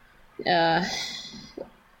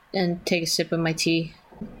 And take a sip of my tea.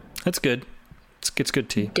 That's good. It's good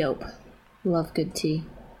tea. Dope. Love good tea.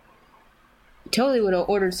 Totally would have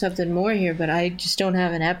ordered something more here, but I just don't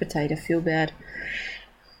have an appetite. I feel bad.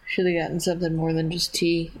 Should have gotten something more than just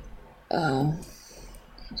tea. Did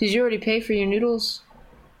you already pay for your noodles?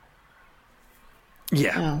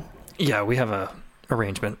 Yeah. Oh. Yeah, we have a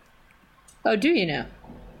arrangement. Oh, do you now?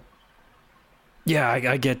 Yeah,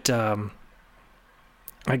 I get the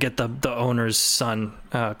owner's son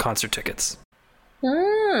concert tickets.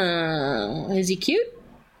 Oh, is he cute?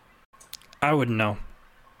 I wouldn't know.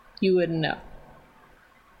 You wouldn't know.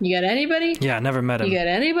 You got anybody? Yeah, I never met him. You got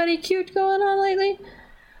anybody cute going on lately?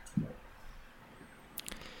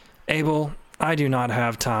 Abel, I do not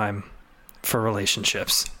have time for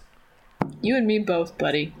relationships. You and me both,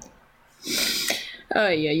 buddy.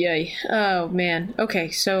 Ay. Oh, man. Okay,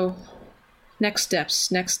 so next steps.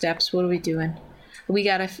 What are we doing? We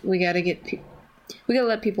gotta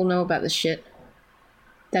let people know about this shit.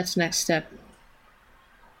 That's next step.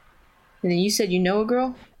 And then you said you know a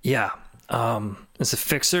girl? Yeah. is a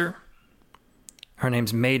fixer. Her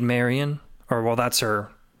name's Maid Marian, or well, that's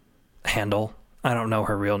her handle. I don't know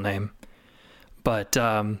her real name, but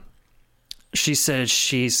she says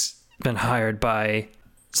she's been hired by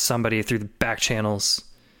somebody through the back channels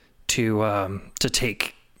to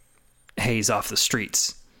take Hayes off the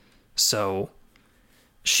streets. So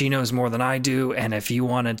she knows more than I do, and if you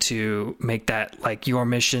wanted to make that like your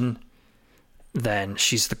mission, then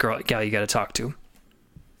she's the gal you got to talk to.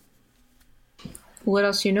 What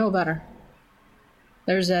else do you know about her?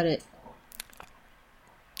 There's that it.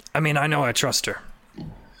 I mean, I know I trust her.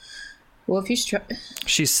 Well, if you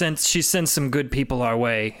she sent some good people our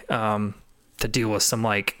way to deal with some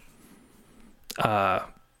like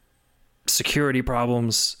security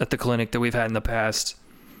problems at the clinic that we've had in the past.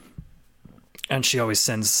 And she always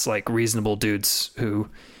sends like reasonable dudes who,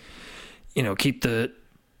 you know, keep the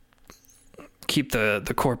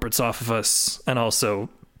corporates off of us and also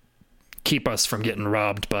keep us from getting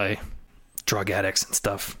robbed by drug addicts and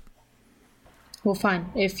stuff. Well, fine.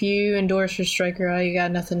 If you endorse your Striker, you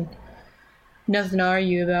got nothing to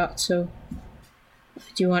argue about. So,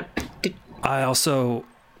 do you want to... I also,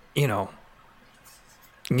 you know,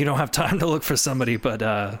 you don't have time to look for somebody,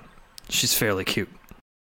 but she's fairly cute.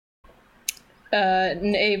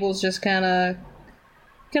 And Abel's just kind of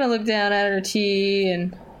look down at her tea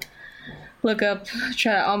and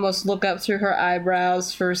try to almost look up through her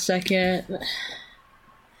eyebrows for a second,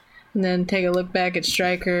 and then take a look back at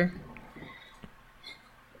Striker.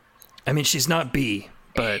 I mean, she's not B,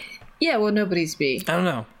 but... Yeah, well, nobody's B. I don't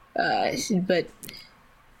know. But...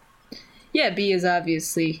 Yeah, B is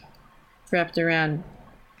obviously wrapped around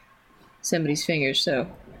somebody's fingers, so...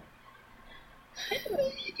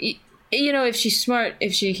 You know, if she's smart,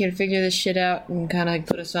 if she can figure this shit out and kind of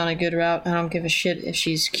put us on a good route, I don't give a shit if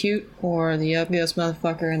she's cute or the ugliest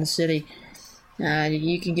motherfucker in the city.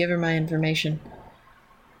 You can give her my information.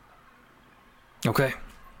 Okay.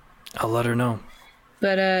 I'll let her know.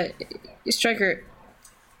 But, Striker,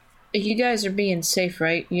 you guys are being safe,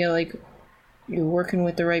 right? You know, like, you're working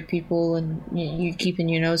with the right people and you're keeping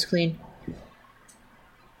your nose clean?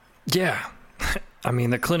 Yeah. I mean,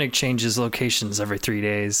 the clinic changes locations every 3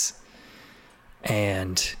 days.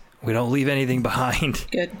 And we don't leave anything behind.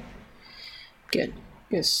 Good.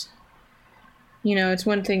 Because, you know, it's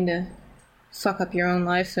one thing to fuck up your own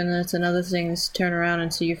life, and it's another thing to turn around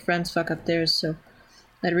and see your friends fuck up theirs. So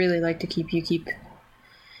I'd really like to keep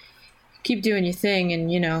doing your thing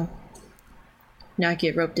and, you know, not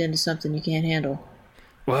get roped into something you can't handle.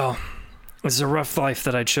 Well, it's a rough life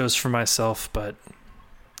that I chose for myself, but,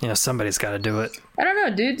 you know, somebody's got to do it. I don't know,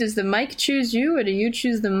 dude. Does the mic choose you, or do you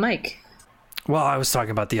choose the mic? Well, I was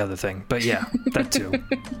talking about the other thing, but yeah, that too.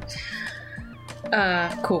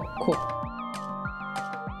 Cool.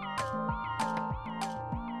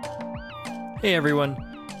 Hey everyone,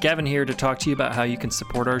 Gavin here to talk to you about how you can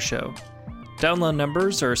support our show. Download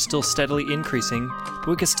numbers are still steadily increasing, but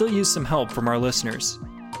we could still use some help from our listeners.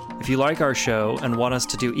 If you like our show and want us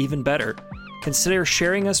to do even better, consider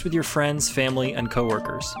sharing us with your friends, family, and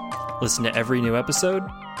coworkers. Listen to every new episode.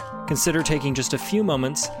 Consider taking just a few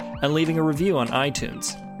moments and leaving a review on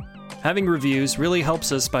iTunes. Having reviews really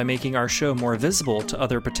helps us by making our show more visible to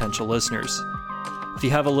other potential listeners. If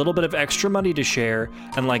you have a little bit of extra money to share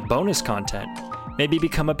and like bonus content, maybe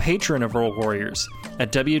become a patron of Roll Warriors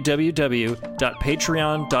at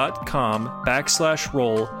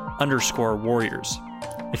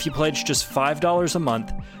www.patreon.com/roll_warriors. If you pledge just $5 a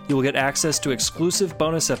month, you will get access to exclusive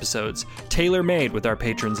bonus episodes tailor-made with our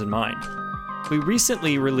patrons in mind. We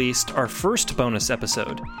recently released our first bonus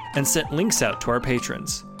episode and sent links out to our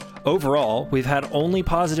patrons. Overall, we've had only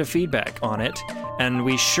positive feedback on it, and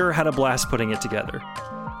we sure had a blast putting it together.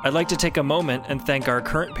 I'd like to take a moment and thank our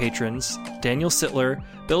current patrons, Daniel Sittler,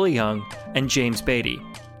 Billy Young, and James Beatty.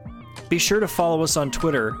 Be sure to follow us on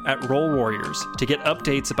Twitter at Roll Warriors to get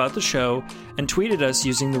updates about the show and tweet at us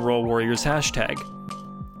using the Roll Warriors hashtag.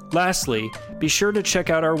 Lastly, be sure to check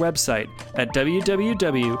out our website at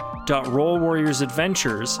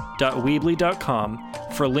www.rollwarriorsadventures.weebly.com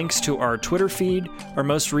for links to our Twitter feed, our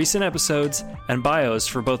most recent episodes, and bios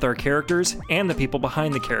for both our characters and the people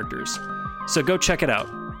behind the characters. So go check it out.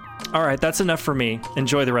 Alright, that's enough for me.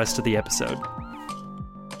 Enjoy the rest of the episode.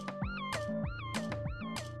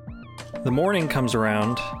 The morning comes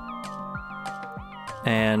around,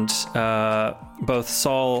 and both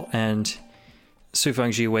Saul and Su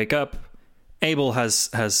Fengji wake up. Abel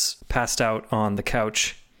has passed out on the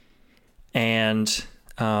couch, and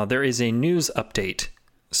there is a news update.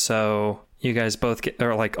 So you guys both get,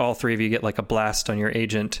 or like all three of you get like a blast on your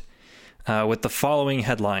agent with the following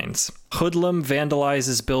headlines. Hoodlum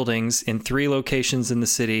vandalizes buildings in 3 locations in the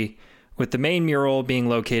city with the main mural being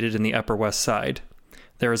located in the Upper West Side.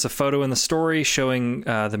 There is a photo in the story showing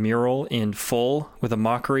the mural in full with a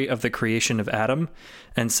mockery of the creation of Adam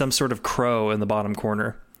and some sort of crow in the bottom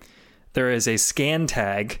corner. There is a scan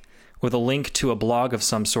tag with a link to a blog of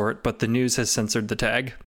some sort, but the news has censored the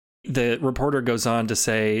tag. The reporter goes on to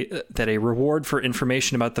say that a reward for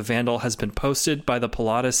information about the vandal has been posted by the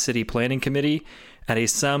Pilatus City Planning Committee at a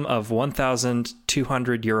sum of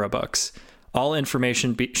 1,200 Eurobucks. All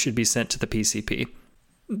information should be sent to the PCP.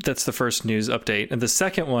 That's the first news update. And the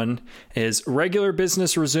second one is regular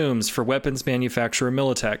business resumes for weapons manufacturer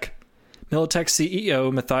Militech. Militech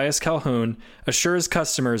CEO Matthias Calhoun assures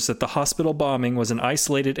customers that the hospital bombing was an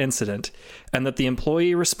isolated incident and that the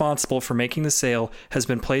employee responsible for making the sale has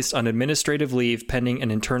been placed on administrative leave pending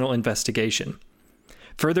an internal investigation.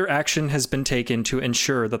 Further action has been taken to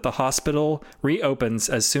ensure that the hospital reopens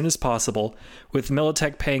as soon as possible, with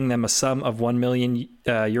Militech paying them a sum of 1 million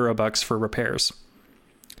Eurobucks for repairs.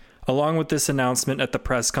 Along with this announcement at the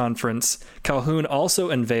press conference, Calhoun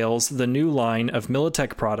also unveils the new line of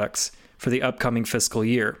Militech products for the upcoming fiscal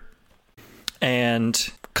year.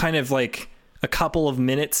 And kind of like a couple of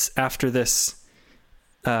minutes after this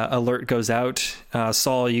alert goes out,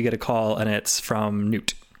 Saul, you get a call, and it's from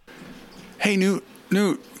Newt. Hey, Newt,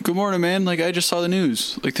 good morning, man. Like, I just saw the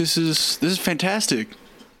news. Like, this is fantastic.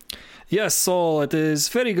 Yes, Saul, it is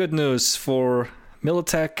very good news for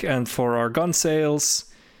Militech and for our gun sales.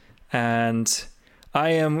 And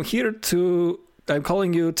I'm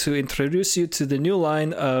calling you to introduce you to the new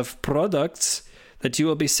line of products that you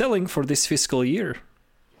will be selling for this fiscal year.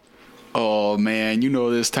 Oh, man,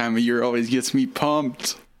 this time of year always gets me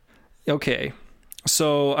pumped. Okay,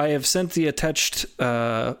 so I have sent the attached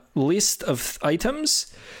list of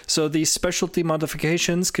items. So these specialty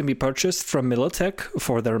modifications can be purchased from Militech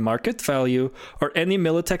for their market value, or any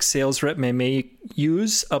Militech sales rep may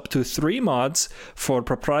use up to 3 mods for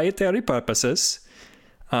proprietary purposes.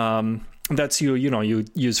 That's you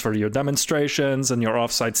use for your demonstrations and your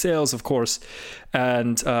offsite sales, of course.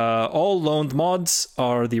 And all loaned mods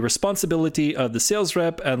are the responsibility of the sales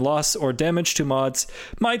rep, and loss or damage to mods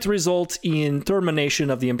might result in termination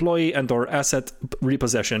of the employee and or asset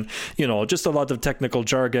repossession. Just a lot of technical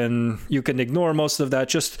jargon. You can ignore most of that.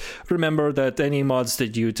 Just remember that any mods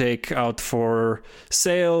that you take out for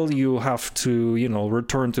sale, you have to,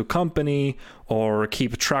 return to company or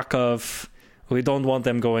keep track of. We don't want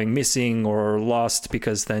them going missing or lost,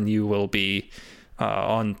 because then you will be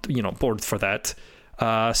on board for that.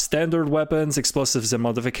 Standard weapons, explosives, and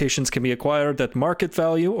modifications can be acquired at market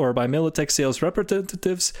value or by Militech sales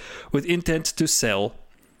representatives with intent to sell.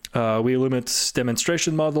 We limit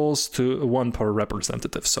demonstration models to 1 per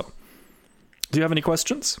representative. So, do you have any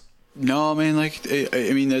questions? No, man.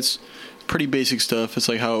 I mean, that's pretty basic stuff. It's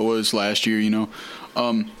like how it was last year.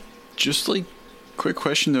 Just like quick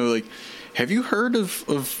question though, like, have you heard of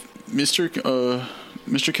Mr.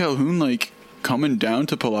 Calhoun, like, coming down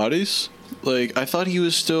to Pilates? Like, I thought he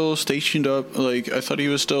was still stationed up. Like, I thought he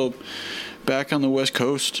was still back on the West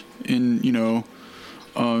Coast in,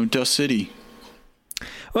 Dust City.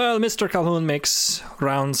 Well, Mr. Calhoun makes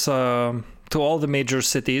rounds to all the major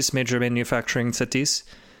manufacturing cities.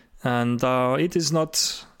 And it is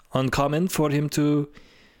not uncommon for him to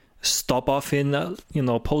stop off in,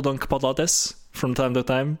 Podunk Pilates from time to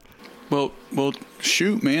time. Well,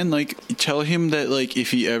 shoot, man. Like, tell him that, like,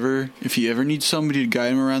 if he ever needs somebody to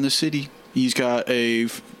guide him around the city, he's got a,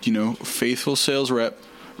 faithful sales rep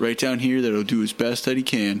right down here that'll do his best that he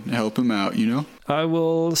can to help him out. I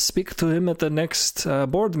will speak to him at the next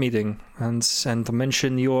board meeting and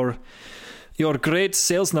mention your great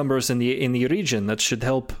sales numbers in the region. That should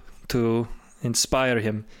help to inspire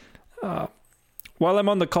him. While I'm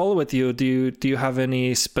on the call with you, do you have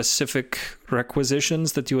any specific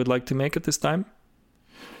requisitions that you would like to make at this time?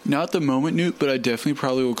 Not at the moment, Newt, but I definitely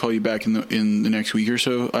probably will call you back in the next week or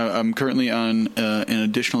so. I'm currently on an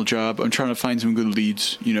additional job. I'm trying to find some good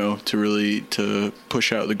leads, to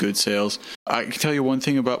push out the good sales. I can tell you one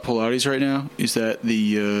thing about Pilates right now is that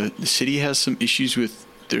the city has some issues with,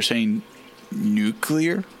 they're saying,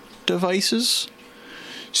 nuclear devices.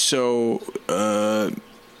 So,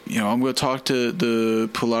 I'm going to talk to the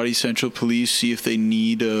Pilates Central Police, see if they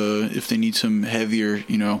need some heavier,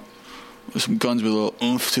 some guns with a little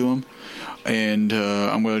oomph to them, and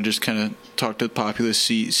I'm going to just kind of talk to the populace,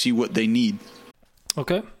 see what they need.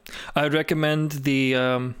 Okay, I would recommend the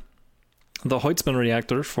Heutzmann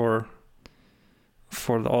reactor for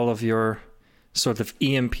all of your sort of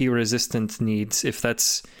EMP resistant needs. If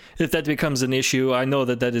that becomes an issue, I know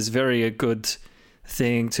that is very a good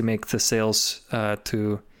thing to make the sales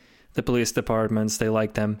to the police departments. They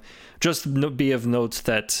like them. Just be of note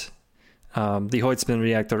that The Hoitzman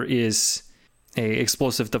reactor is a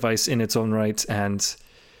explosive device in its own right, and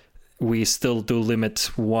we still do limit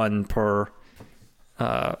one per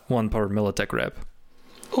Militech rep.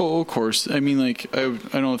 Oh, of course. I mean, like,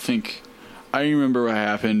 I don't think... I remember what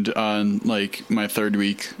happened on, like, my third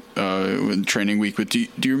week, training week. But do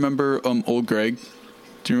you remember old Greg?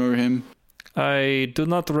 Do you remember him? I do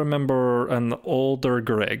not remember an older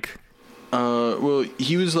Greg. Well,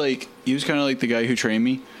 he was kind of like the guy who trained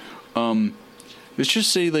me. Let's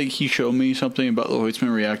just say, like, he showed me something about the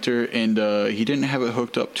Hoitzman reactor, and he didn't have it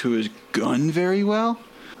hooked up to his gun very well.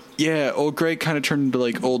 Yeah, old Greg kind of turned into,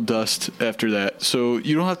 like, old dust after that. So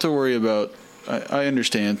you don't have to worry about... I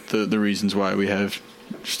understand the reasons why we have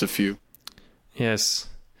just a few. Yes.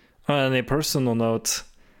 On a personal note,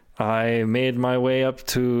 I made my way up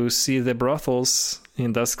to see the brothels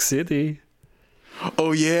in Dusk City.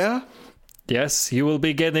 Oh, yeah? Yes, you will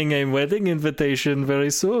be getting a wedding invitation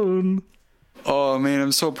very soon. Oh, man,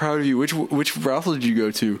 I'm so proud of you. Which brothel did you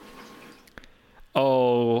go to?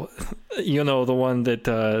 Oh, you know, the one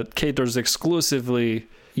that caters exclusively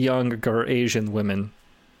younger Asian women.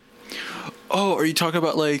 Oh, are you talking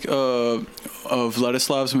about, like, of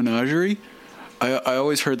Vladislav's Menagerie? I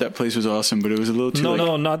always heard that place was awesome, but it was a little too...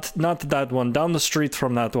 No, not that one. Down the street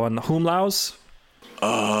from that one. Humlaus?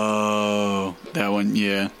 Oh, that one,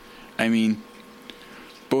 yeah. I mean,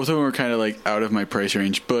 both of them were kind of, like, out of my price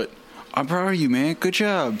range, but I'm proud of you, man. Good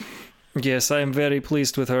job. Yes, I am very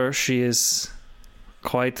pleased with her. She is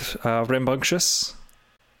quite rambunctious.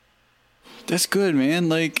 That's good, man.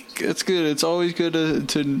 Like, that's good. It's always good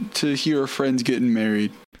to hear our friends getting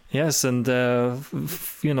married. Yes, and,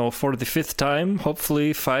 you know, for the 5th time,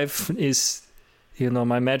 hopefully 5 is, you know,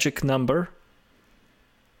 my magic number.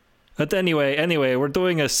 But anyway, we're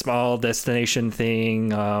doing a small destination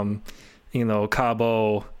thing, you know,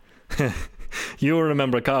 Cabo. You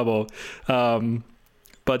remember Cabo.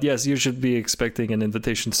 But yes, you should be expecting an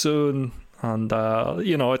invitation soon. And,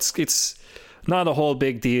 you know, it's not a whole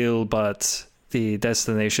big deal, but the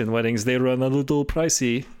destination weddings, they run a little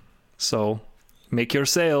pricey. So make your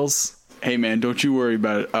sales. Hey, man, don't you worry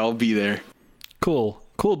about it. I'll be there. Cool,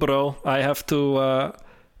 bro. I have to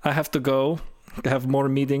go. I have more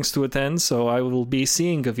meetings to attend, so I will be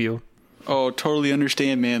seeing of you. Oh, totally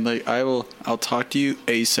understand, man. Like, I'll talk to you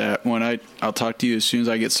ASAP. I'll talk to you as soon as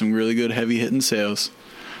I get some really good heavy hitting sales.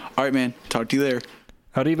 All right, man. Talk to you there.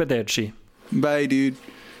 Arrivederci. Bye, dude.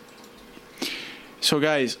 So,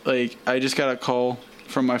 guys, like, I just got a call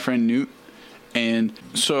from my friend Newt, and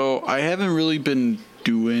so I haven't really been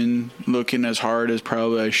looking as hard as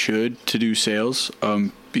probably I should to do sales,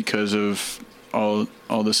 because of all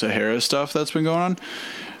the Sahara stuff that's been going on.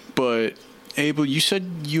 But Abel, you said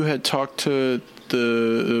you had talked to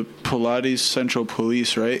the Pilates Central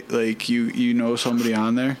Police, right? Like, you know somebody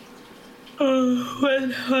on there? Oh,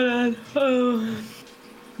 wait, hold on. Oh.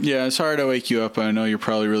 Yeah, sorry to wake you up. I know you're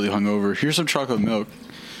probably really hungover. Here's some chocolate milk.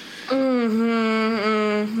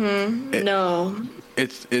 No.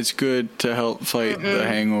 It's good to help fight the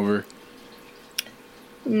hangover.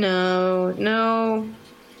 No,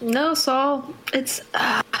 Saul. It's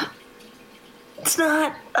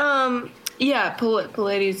not. Yeah,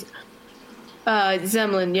 Pilates.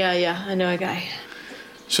 Zemlin. Yeah, I know a guy.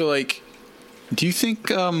 So, like, do you think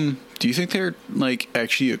they're, like,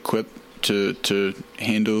 actually equipped to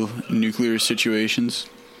handle nuclear situations?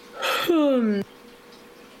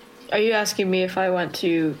 Are you asking me if I want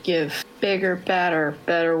to give bigger,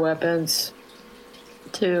 better weapons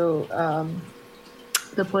to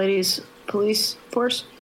the police force?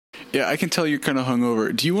 Yeah, I can tell you're kind of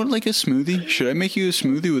hungover. Do you want, like, a smoothie? Should I make you a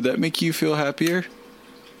smoothie? Would that make you feel happier?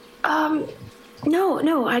 No.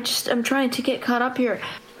 I'm trying to get caught up here.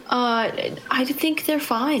 I think they're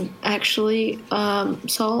fine, actually.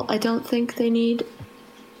 Saul, I don't think they need...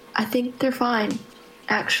 I think they're fine,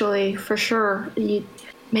 actually, for sure.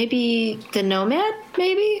 Maybe the Nomad,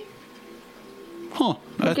 maybe? Huh.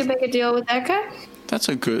 We could make a deal with that guy? That's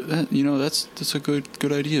a good... That's a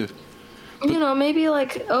good idea. You know, maybe,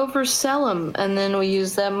 like, oversell him, and then we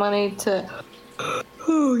use that money to...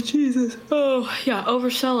 Oh, Jesus. Oh, yeah,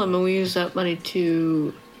 oversell him, and we use that money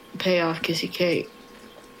to pay off Kissy Kate.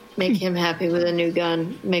 Make him happy with a new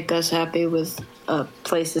gun, make us happy with a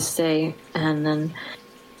place to stay, and then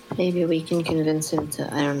maybe we can convince him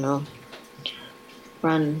to, I don't know,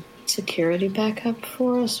 run security backup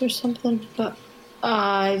for us or something. But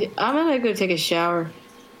I'm gonna go take a shower.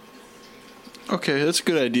 Okay, that's a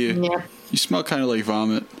good idea. Yep. You smell kind of like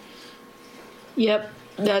vomit. Yep,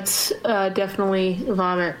 that's definitely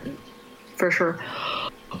vomit, for sure.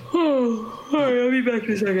 Oh, alright, I'll be back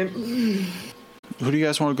in a second. Who do you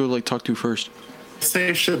guys want to go, like, talk to first?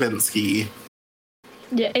 Say Shabinsky.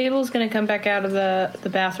 Yeah, Abel's gonna come back out of the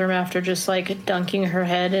bathroom after just like dunking her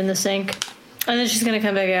head in the sink. And then she's gonna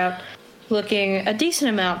come back out looking a decent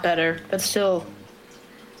amount better, but still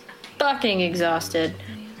fucking exhausted.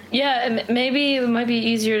 Yeah, maybe it might be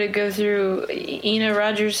easier to go through Ina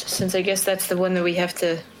Rogers, since I guess that's the one that we have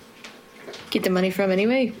to get the money from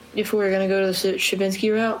anyway, if we're gonna go to the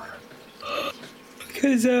Shabinsky route.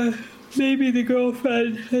 Because maybe the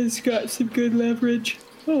girlfriend has got some good leverage.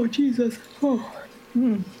 Oh, Jesus. Oh.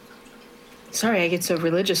 Sorry, I get so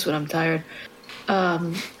religious when I'm tired.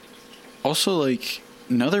 Also, like,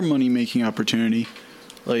 another money-making opportunity.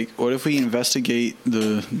 Like, what if we investigate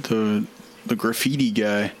the graffiti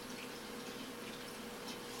guy?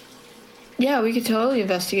 Yeah, we could totally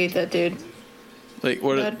investigate that dude. Like,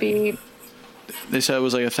 what? That'd be... They said it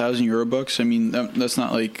was like €1,000. I mean, that's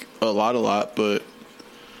not like a lot, but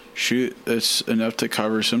shoot, that's enough to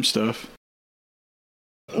cover some stuff.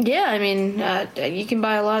 Yeah, I mean, you can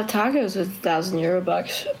buy a lot of tacos with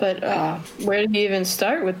 €1,000, but where do you even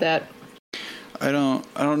start with that? I don't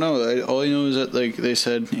know. All I know is that, like they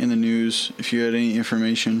said in the news, if you had any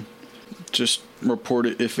information, just report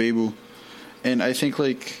it if able. And I think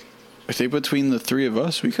between the three of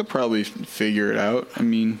us, we could probably figure it out. I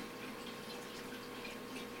mean,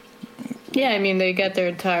 yeah, I mean, they got their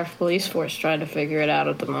entire police force trying to figure it out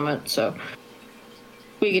at the moment, so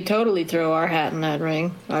we could totally throw our hat in that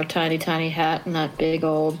ring, our tiny, tiny hat in that big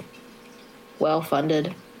old,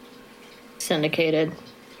 well-funded, syndicated,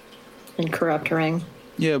 and corrupt ring.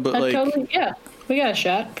 Yeah, but yeah, we got a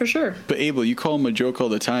shot, for sure. But Abel, you call them a joke all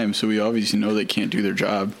the time, so we obviously know they can't do their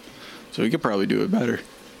job. So we could probably do it better.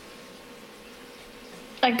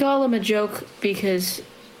 I call them a joke because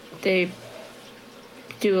they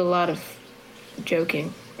do a lot of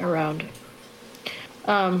joking around.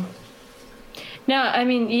 No, I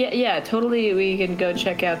mean, yeah, totally. We can go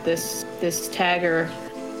check out this tagger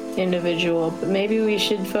individual, but maybe we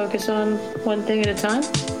should focus on one thing at a time.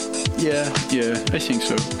 Yeah, I think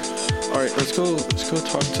so. All right, let's go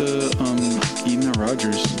talk to Ina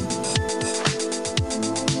Rogers.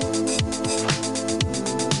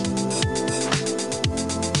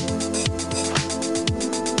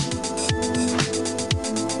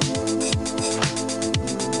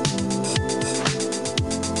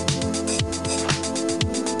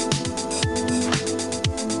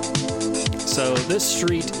 So this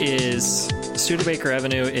street is Studebaker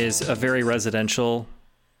Avenue is a very residential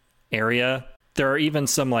area. There are even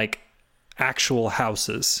some like actual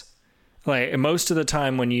houses. Like most of the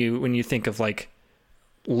time when you think of like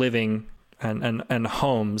living and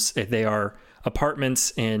homes, they are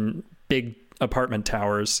apartments in big apartment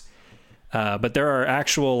towers. But there are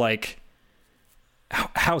actual like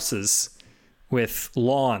houses with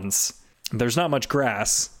lawns. There's not much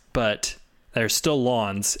grass, but there's still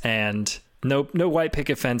lawns and no white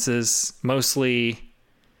picket fences, mostly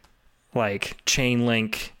like chain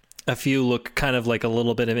link. A few look kind of like a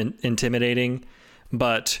little bit of intimidating,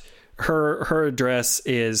 but her address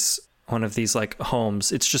is one of these like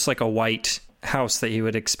homes. It's just like a white house that you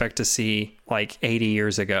would expect to see like 80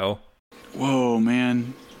 years ago. Whoa,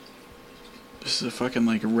 man. This is a fucking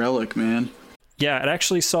like relic, man. Yeah, it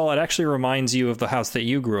actually reminds you of the house that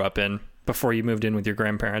you grew up in before you moved in with your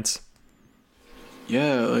grandparents.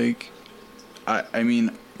 Yeah, like I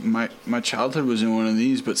mean, my childhood was in one of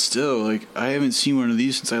these, but still, like, I haven't seen one of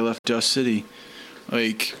these since I left Dust City.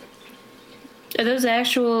 Like, are those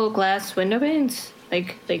actual glass window panes?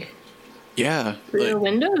 Like yeah, real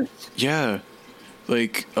windows? Yeah,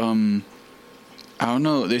 like, I don't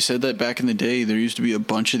know. They said that back in the day there used to be a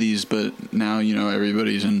bunch of these, but now, you know,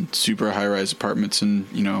 everybody's in super high-rise apartments and,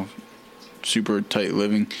 you know, super tight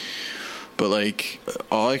living. But, like,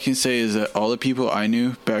 all I can say is that all the people I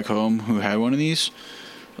knew back home who had one of these,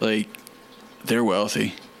 like, they're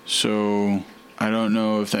wealthy. So I don't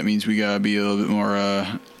know if that means we gotta be a little bit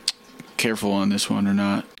more careful on this one or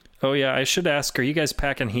not. Oh, yeah, I should ask, are you guys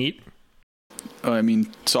packing heat? I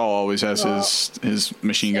mean, Saul always has his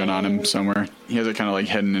machine gun on him somewhere. He has it kind of, like,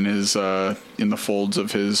 hidden in his, in the folds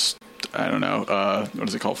of his, I don't know, what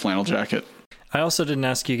is it called, flannel jacket. I also didn't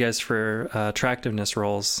ask you guys for attractiveness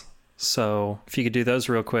rolls. So if you could do those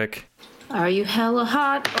real quick. Are you hella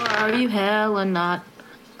hot or are you hella not?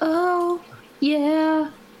 Oh, yeah.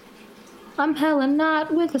 I'm hella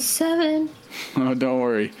not with a 7. Oh, don't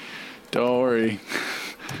worry.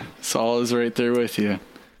 Saul is right there with you.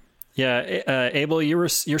 Yeah, Abel, you're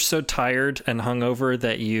so tired and hungover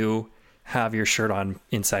that you have your shirt on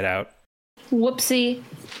inside out. Whoopsie.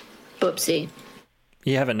 Boopsie.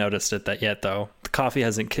 You haven't noticed it yet, though. The coffee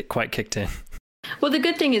hasn't quite kicked in. Well, the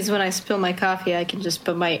good thing is when I spill my coffee, I can just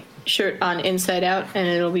put my shirt on inside out and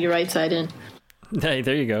it'll be right side in. Hey,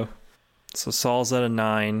 there you go. So Saul's at a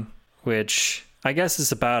 9, which I guess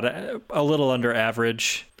is about a little under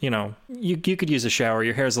average. You know, you could use a shower.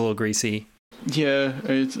 Your hair's a little greasy. Yeah,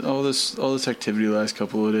 it's all this activity the last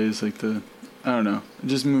couple of days, like I don't know,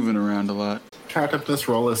 just moving around a lot. Count up this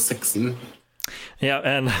roll as 16. Yeah,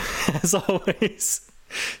 and as always,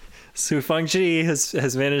 Su Fengji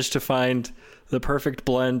has managed to find the perfect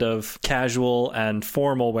blend of casual and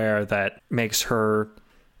formal wear that makes her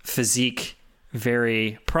physique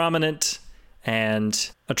very prominent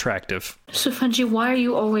and attractive. So, Fungi, why are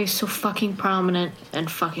you always so fucking prominent and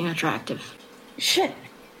fucking attractive? Shit.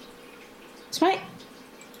 It's my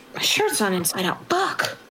shirt's on inside out.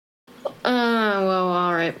 Fuck. Well,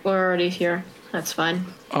 alright. We're already here. That's fine.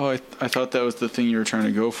 Oh, I thought that was the thing you were trying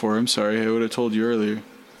to go for. I'm sorry. I would have told you earlier.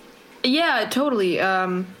 Yeah, totally.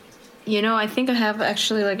 You know, I think I have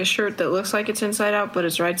actually like a shirt that looks like it's inside out, but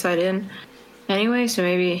it's right side in. Anyway, so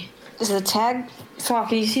maybe... Is the tag... Fuck,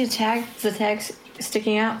 can you see the tag? Is the tag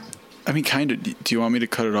sticking out? I mean, kind of. Do you want me to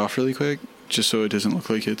cut it off really quick? Just so it doesn't look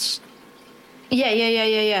like it's...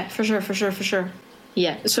 Yeah. For sure.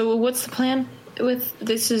 Yeah, so what's the plan with...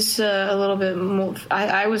 This is a little bit more...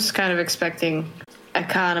 I was kind of expecting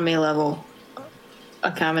economy level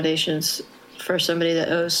accommodations for somebody that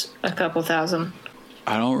owes a couple thousand.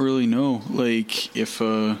 I don't really know. Like, if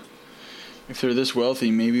they're this wealthy,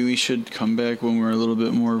 maybe we should come back when we're a little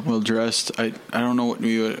bit more well dressed. I don't know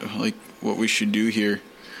what we should do here,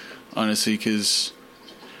 honestly, because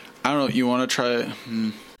I don't know. You want to try it?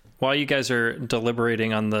 While you guys are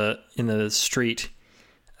deliberating in the street,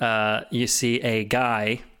 you see a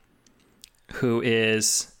guy who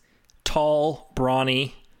is tall,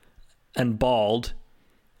 brawny, and bald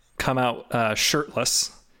come out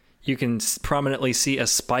shirtless. You can prominently see a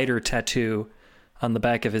spider tattoo on the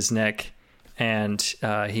back of his neck, and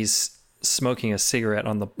he's smoking a cigarette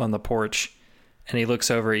on the porch. And he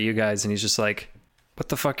looks over at you guys, and he's just like, "What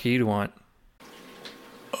the fuck do you want?"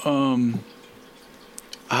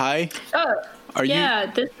 Hi. Oh, are yeah,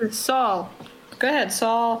 this is Saul. Go ahead,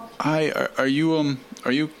 Saul. Hi. Are you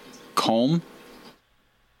calm?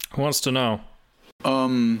 Who wants to know?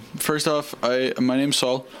 First off, my name's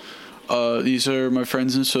Saul. These are my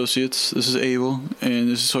friends and associates. This is Abel, and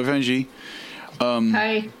this is Soy Fengji.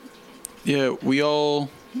 Hi. Yeah, we all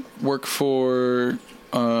work for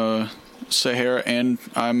Sahara, and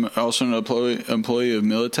I'm also an employee of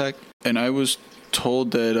Militech. And I was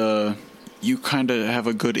told that you kind of have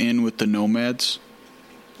a good in with the nomads.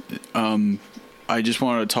 I just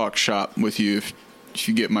wanted to talk shop with you if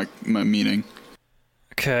you get my meaning.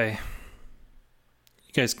 Okay.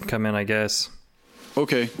 You guys can come in, I guess.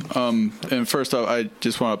 Okay. And first off, I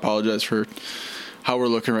just want to apologize for how we're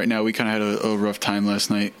looking right now. We kind of had a rough time last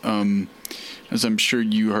night. As I'm sure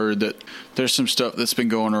you heard that there's some stuff that's been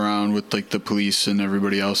going around with like the police and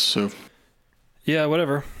everybody else. So yeah,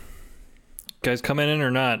 whatever. Guys coming in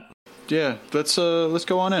or not? Yeah, let's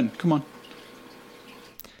go on in. Come on.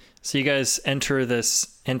 So you guys enter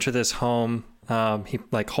this home. He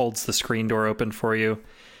like holds the screen door open for you,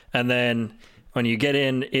 and then when you get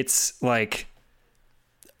in, it's like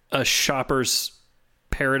a shopper's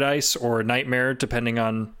paradise or nightmare, depending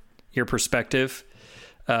on your perspective.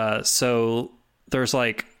 So there's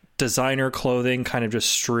like designer clothing kind of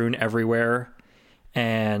just strewn everywhere,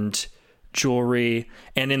 and jewelry,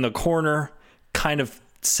 and in the corner, kind of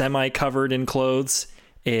semi-covered in clothes,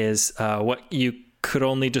 is what you could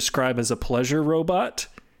only describe as a pleasure robot.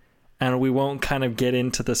 And we won't kind of get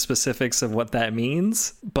into the specifics of what that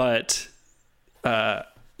means, but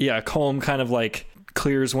Colm kind of like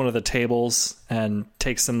clears one of the tables and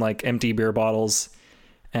takes some like empty beer bottles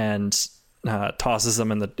and tosses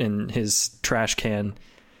them in his trash can,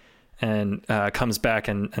 and comes back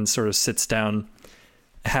and sort of sits down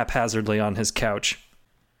haphazardly on his couch.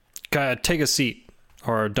 Take a seat,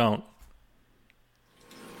 or don't.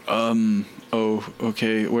 Oh,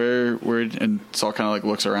 okay. Where? And Saul kind of like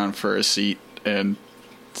looks around for a seat, and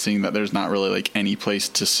seeing that there's not really like any place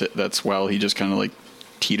to sit that's well, he just kind of like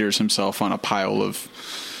teeters himself on a pile of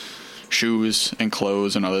shoes and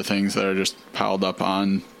clothes and other things that are just piled up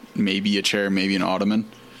on maybe a chair, maybe an ottoman.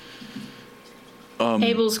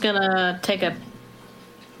 Abel's gonna take a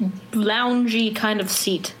loungy kind of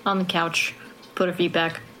seat on the couch, put her feet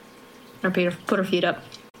back, or put her feet up.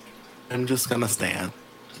 I'm just gonna stand.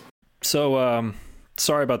 So,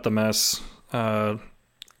 sorry about the mess.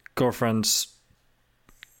 Girlfriend's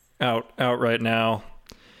out right now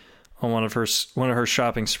on one of her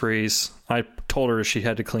shopping sprees. I told her she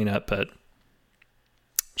had to clean up, but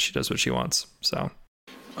she does what she wants. So.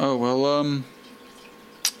 Oh well,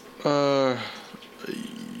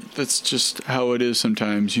 That's just how it is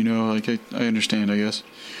sometimes, like I understand, I guess.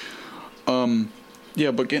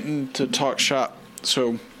 Yeah, but getting to talk shop.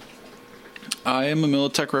 So I am a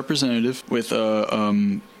Militech representative with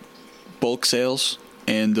bulk sales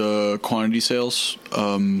and quantity sales,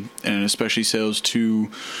 and especially sales to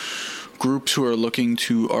groups who are looking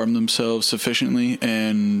to arm themselves sufficiently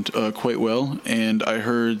and quite well. And I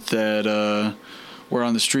heard that word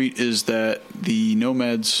on the street is that the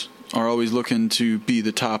nomads are always looking to be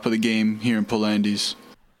the top of the game here in Polandis.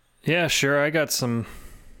 Yeah, sure. I got some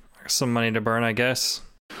money to burn, I guess.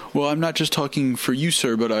 Well, I'm not just talking for you,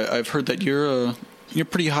 sir, but I've heard that you're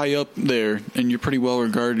pretty high up there, and you're pretty well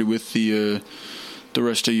regarded with the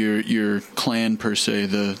rest of your clan per se,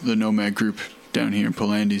 the nomad group down here in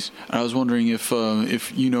Polandis. I was wondering if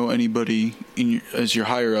you know anybody as your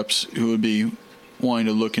higher ups who would be wanting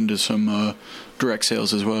to look into some direct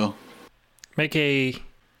sales as well. Make a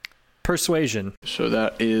persuasion. So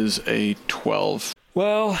that is a 12.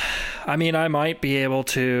 Well, I mean, I might be able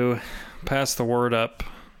to pass the word up,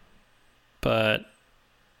 but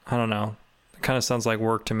I don't know. It kind of sounds like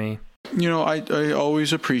work to me. I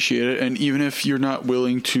always appreciate it, and even if you're not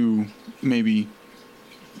willing to, maybe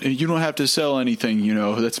you don't have to sell anything.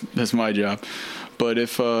 That's my job. But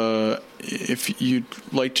if you'd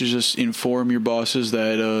like to just inform your bosses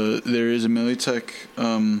that there is a Militech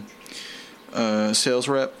sales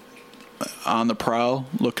rep on the prowl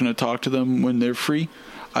looking to talk to them when they're free,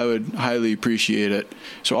 I would highly appreciate it.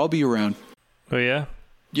 So I'll be around. Oh yeah?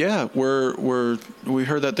 Yeah, we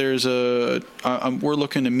heard that there's we're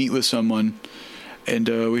looking to meet with someone, and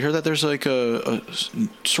we heard that there's like a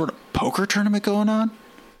sort of poker tournament going on.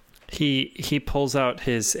 He pulls out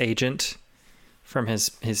his agent from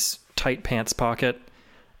his tight pants pocket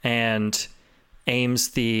and aims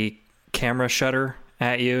the camera shutter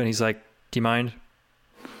at you, and he's like, "Do you mind?"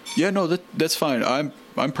 Yeah, no, that's fine. I'm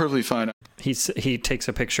perfectly fine. He takes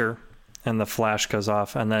a picture, and the flash goes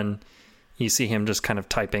off, and then you see him just kind of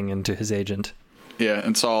typing into his agent. Yeah,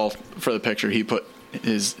 and Saul, for the picture, he put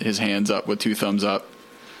his hands up with 2 thumbs up.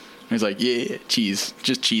 And he's like, "Yeah, cheese,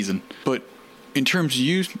 just cheesing." But in terms of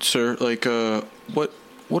you, sir, like, what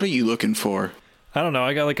are you looking for? I don't know.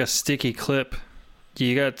 I got like a sticky clip.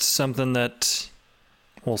 You got something that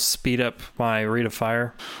will speed up my rate of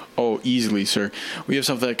fire? Oh, easily, sir. We have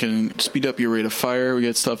stuff that can speed up your rate of fire. We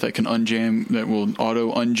got stuff that can that will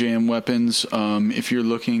auto unjam weapons. If you're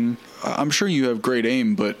looking, I'm sure you have great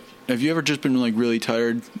aim, but have you ever just been like really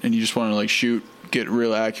tired and you just want to like shoot, get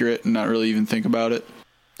real accurate and not really even think about it?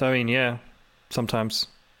 I mean, yeah, sometimes.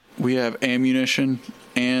 We have ammunition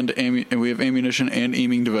and we have ammunition and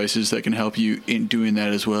aiming devices that can help you in doing that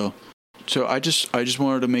as well. So I just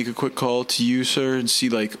wanted to make a quick call to you, sir, and see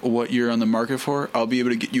like what you're on the market for. I'll be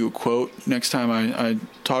able to get you a quote next time I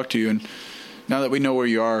talk to you. And now that we know where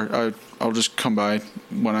you are, I'll just come by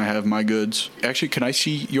when I have my goods. Actually, can I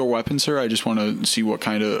see your weapon, sir? I just want to see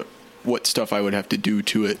what stuff I would have to do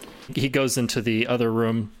to it. He goes into the other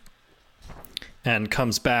room and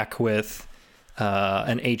comes back with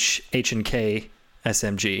an H&K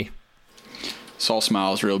SMG. Saul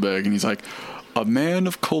smiles real big and he's like, "A man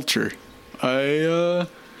of culture. I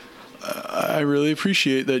really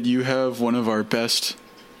appreciate that you have one of our best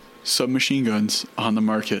submachine guns on the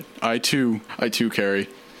market. I too carry.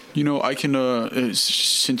 I can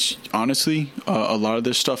since honestly a lot of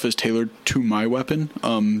this stuff is tailored to my weapon,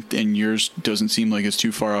 and yours doesn't seem like it's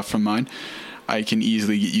too far off from mine. I can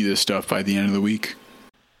easily get you this stuff by the end of the week."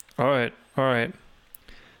 All right.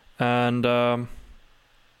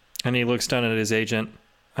 And he looks down at his agent,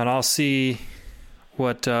 and I'll see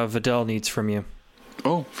what Vidal needs from you.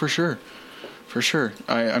 Oh, for sure.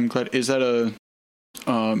 I'm glad. Is that a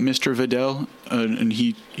Mr. Vidal? And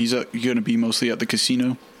he's going to be mostly at the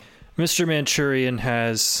casino? Mr. Manchurian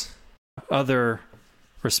has other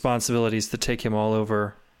responsibilities that take him all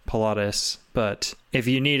over Pilatus, but if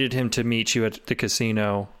you needed him to meet you at the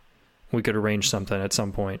casino, we could arrange something at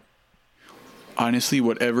some point. Honestly,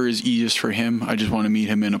 whatever is easiest for him. I just want to meet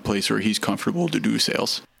him in a place where he's comfortable to do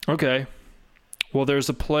sales. Okay. Well, there's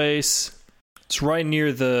a place. It's right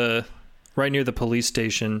near the police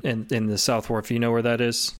station in the South Wharf. You know where that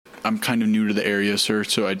is? I'm kind of new to the area, sir,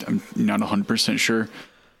 so I'm not 100% sure.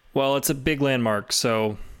 Well, it's a big landmark,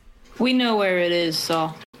 so... We know where it is,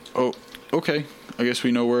 Saul. Oh, okay. I guess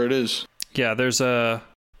we know where it is. Yeah, there's a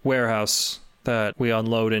warehouse that we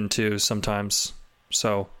unload into sometimes.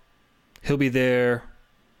 So he'll be there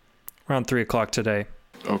around 3 o'clock today.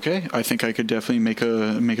 Okay, I think I could definitely make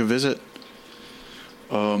a visit.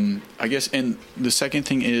 I guess, and the second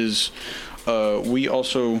thing is, we're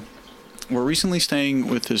recently staying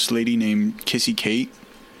with this lady named Kissy Kate,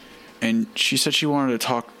 and she said she wanted to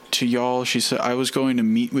talk to y'all. She said I was going to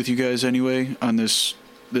meet with you guys anyway on this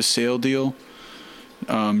sale deal,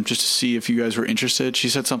 just to see if you guys were interested. She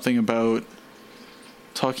said something about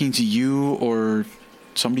talking to you or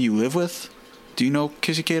somebody you live with. Do you know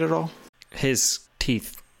Kissy Kate at all? His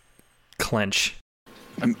teeth clench.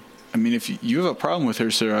 I mean, if you have a problem with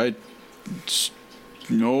her, sir, it's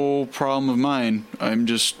no problem of mine. I'm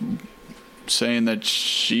just saying that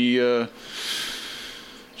she was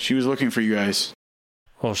looking for you guys.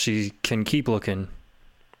 Well, she can keep looking.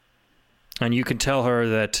 And you can tell her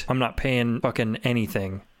that I'm not paying fucking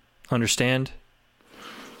anything. Understand?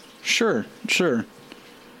 Sure.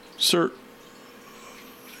 Sir,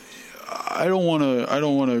 I don't want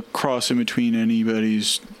to cross in between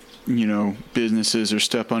anybody's, businesses or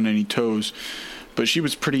step on any toes, but she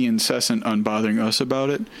was pretty incessant on bothering us about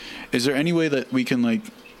it. Is there any way that we can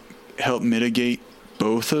help mitigate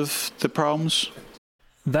both of the problems?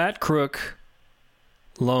 That crook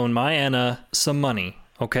loaned my Anna some money,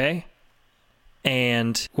 okay?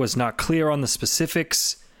 And was not clear on the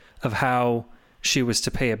specifics of how she was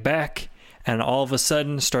to pay it back, and all of a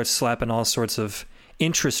sudden starts slapping all sorts of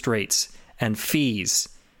interest rates and fees.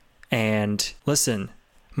 And listen,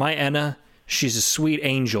 my Anna, she's a sweet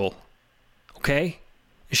angel, okay?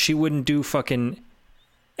 She wouldn't do fucking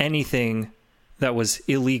anything that was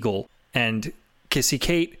illegal. And Kissy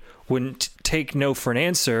Kate wouldn't take no for an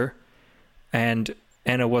answer, and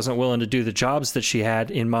Anna wasn't willing to do the jobs that she had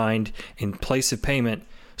in mind in place of payment,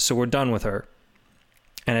 so we're done with her.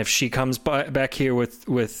 And if she comes back here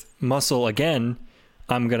with muscle again,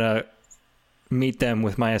 I'm going to meet them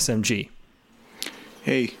with my SMG.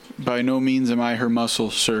 Hey, by no means am I her muscle,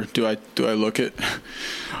 sir. Do I look it?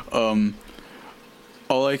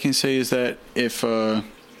 All I can say is that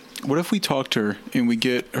what if we talk to her and we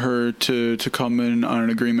get her to come in on an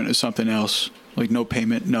agreement of something else, like no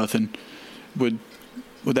payment, nothing? Would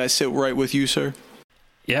that sit right with you, sir?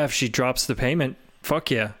 Yeah, if she drops the payment,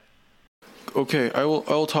 fuck yeah. Okay, I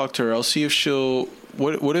will talk to her. I'll see if she'll.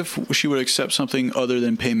 What if she would accept something other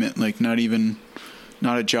than payment, like not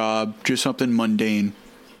a job, just something mundane?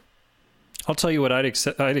 I'll tell you what I'd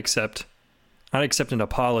accept. I'd accept an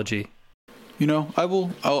apology.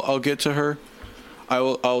 I'll get to her.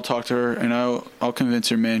 I'll talk to her and I'll convince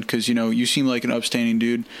her, man, because you seem like an upstanding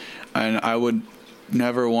dude, and I would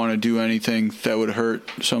never want to do anything that would hurt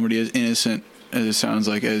somebody as innocent as it sounds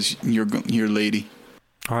like as your lady.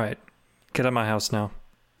 All right, get out of my house now.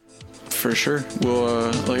 For sure.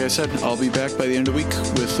 Well, like I said, I'll be back by the end of the week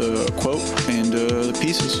with a quote and the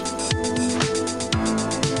pieces.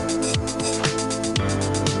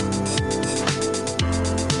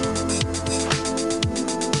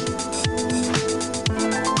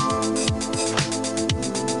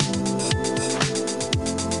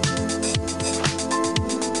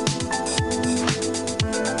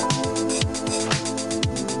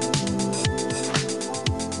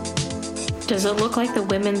 Does it look like the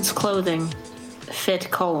women's clothing fit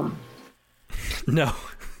Colm? No,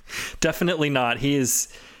 definitely not. He is,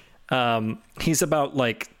 he's about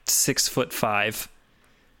 6'5",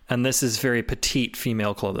 and this is very petite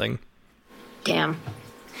female clothing. Damn.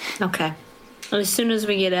 Okay. As soon as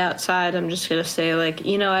we get outside, I'm just gonna say,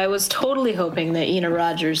 I was totally hoping that Ina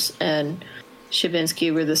Rogers and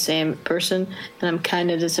Shabinsky were the same person, and I'm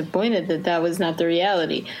kind of disappointed that was not the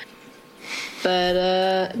reality.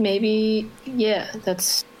 But maybe,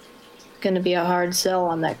 that's going to be a hard sell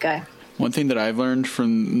on that guy. One thing that I've learned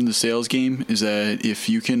from the sales game is that if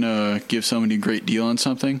you can give somebody a great deal on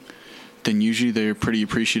something, then usually they're pretty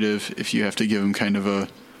appreciative if you have to give them kind of a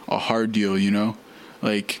hard deal,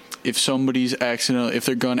 Like if if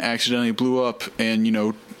their gun accidentally blew up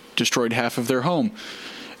and, destroyed half of their home,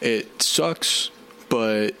 it sucks,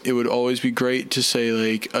 but it would always be great to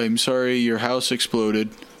say, I'm sorry your house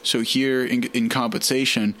exploded. So here, in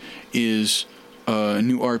compensation, is a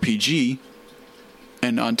new RPG,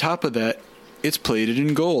 and on top of that, it's plated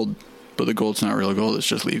in gold. But the gold's not real gold; it's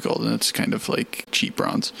just leaf gold, and it's kind of like cheap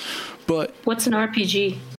bronze. But what's an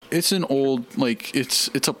RPG? It's an old, it's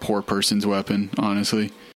a poor person's weapon,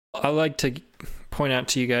 honestly. I like to point out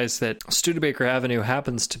to you guys that Studebaker Avenue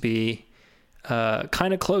happens to be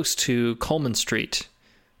kind of close to Coleman Street,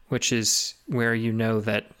 which is where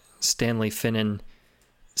that Stanley Finnan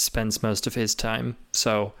spends most of his time.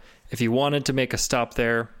 So if you wanted to make a stop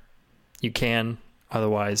there, you can.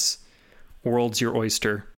 Otherwise, world's your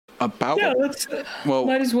oyster. Might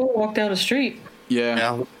as well walk down the street.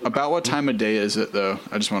 Yeah. About what time of day is it, though?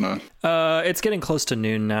 I just want to... It's getting close to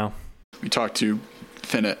noon now. We talk to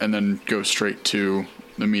Finnet and then go straight to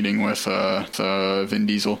the meeting with Vin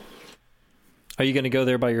Diesel. Are you going to go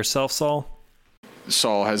there by yourself, Saul?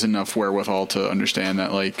 Saul has enough wherewithal to understand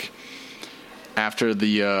that, like, after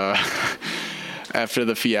the after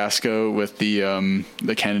the fiasco with the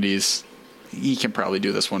Kennedys, he can probably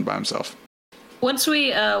do this one by himself. Once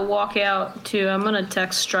we walk out to, I'm gonna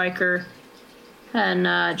text Stryker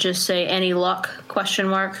and just say any luck ?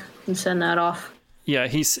 And send that off. Yeah,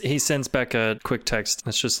 he sends back a quick text.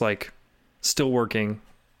 It's just like, still working.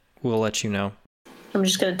 We'll let you know. I'm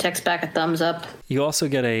just gonna text back a thumbs up. You also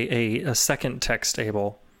get a second text,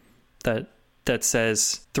 Abel, that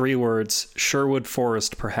says 3 words: Sherwood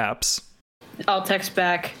Forest, perhaps. I'll text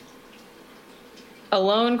back.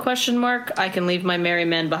 Alone ? I can leave my merry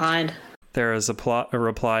men behind. There is a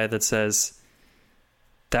reply that says,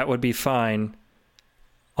 that would be fine,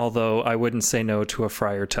 although I wouldn't say no to a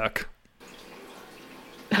Friar Tuck.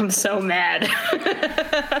 I'm so mad.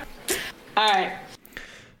 All right.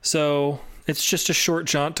 So it's just a short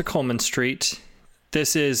jaunt to Coleman Street.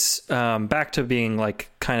 This is back to being like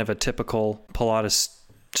kind of a typical Pilatus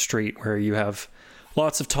street where you have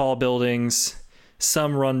lots of tall buildings,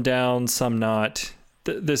 some run down, some not.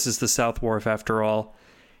 This is the South Wharf after all.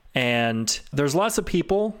 And there's lots of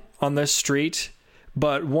people on this street,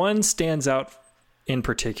 but one stands out in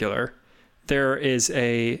particular. There is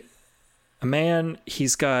a man,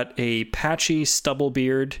 he's got a patchy stubble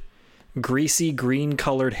beard, greasy green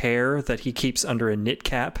colored hair that he keeps under a knit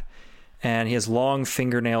cap, and he has long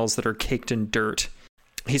fingernails that are caked in dirt.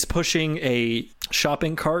 He's pushing a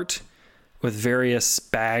shopping cart with various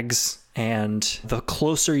bags, and the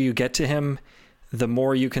closer you get to him, the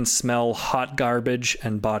more you can smell hot garbage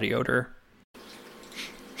and body odor.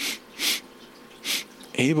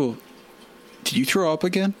 Abel, did you throw up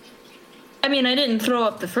again? I mean, I didn't throw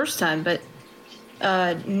up the first time, but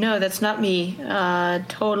no, that's not me.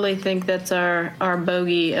 Totally think that's our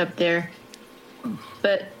bogey up there.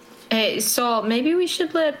 But hey, Saul, maybe we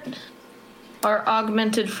should let our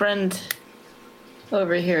augmented friend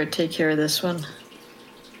over here take care of this one.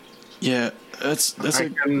 Yeah, that's a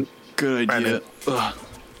good idea. Ugh,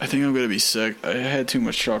 I think I'm gonna be sick. I had too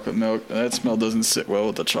much chocolate milk. That smell doesn't sit well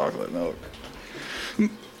with the chocolate milk.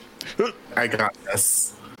 I got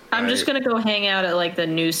this. I'm just gonna go hang out at like the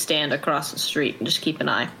newsstand across the street and just keep an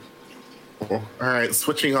eye. Cool. All right,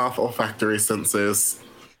 switching off olfactory senses.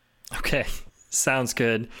 Okay, sounds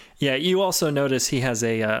good. Yeah, you also notice he has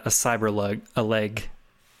a cyber leg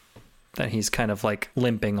that he's kind of like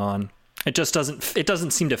limping on. It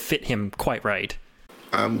doesn't seem to fit him quite right.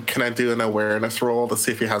 Can I do an awareness roll to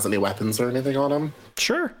see if he has any weapons or anything on him?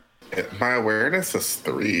 Sure. My awareness is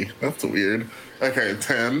 3. That's weird. Okay,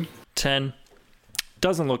 10. 10.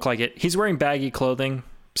 Doesn't look like it. He's wearing baggy clothing,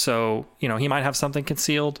 so, he might have something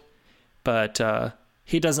concealed, but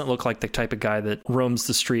he doesn't look like the type of guy that roams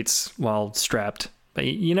the streets while strapped. But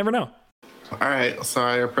you never know. All right, so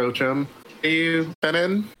I approach him. Are you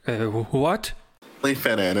Fennin? What? Lee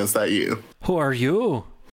Fennin, is that you? Who are you?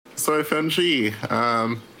 Soy Fenji.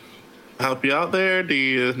 Help you out there? Do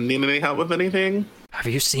you need any help with anything? Have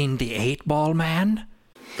you seen the 8-Ball Man?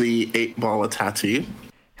 The 8-Ball Atati?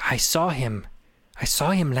 I saw him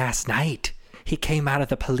last night. He came out of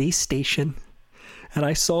the police station, and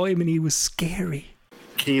I saw him and he was scary.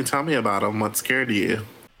 Can you tell me about him? What scared you?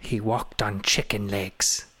 He walked on chicken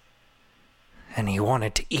legs, and he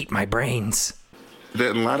wanted to eat my brains. You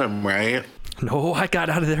didn't let him, right? No, I got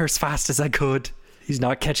out of there as fast as I could. He's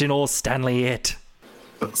not catching old Stanley yet.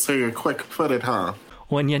 So you're quick-footed, huh?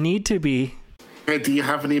 When you need to be. Hey, do you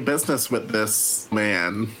have any business with this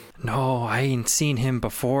man? No, I ain't seen him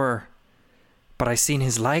before. But I seen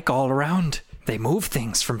his like all around. They move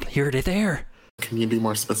things from here to there. Can you be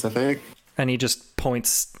more specific? And he just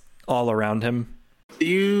points all around him. Do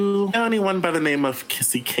you know anyone by the name of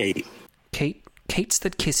Kissy Kate? Kate's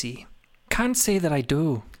that kissy. Can't say that I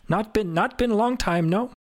do. Not been a long time,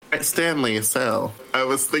 no. Right, Stanley, so I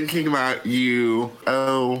was thinking that you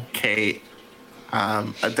owe Kate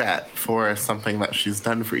a debt for something that she's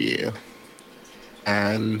done for you.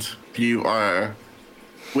 And you are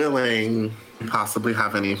willing to possibly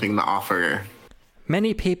have anything to offer.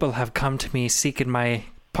 Many people have come to me seeking my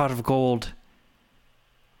pot of gold,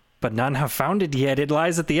 but none have found it yet. It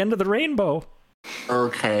lies at the end of the rainbow.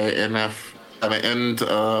 Okay, and if at the end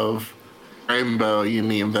of rainbow you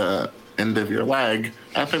mean the end of your leg,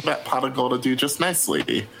 I think that pot of gold will do just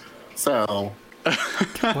nicely. So...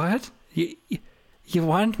 What? You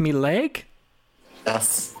want me leg?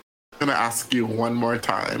 Yes. I'm gonna ask you one more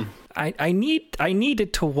time. I need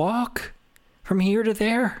it to walk from here to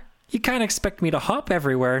there. You can't expect me to hop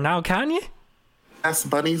everywhere now, can you? Yes,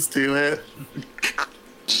 bunnies do it.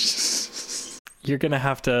 You're gonna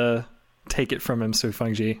have to take it from him,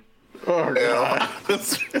 Sufengji. Oh, God.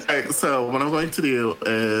 Right, so what I'm going to do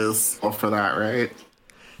is go for that, right?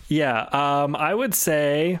 Yeah, I would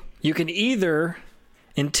say you can either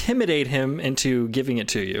intimidate him into giving it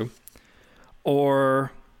to you,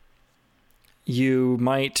 or you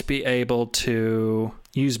might be able to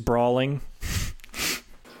use brawling.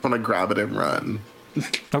 I'm going to grab it and run.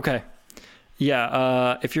 Okay.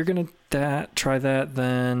 Yeah, if you're going to try that,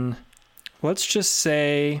 then let's just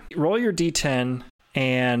say roll your d10,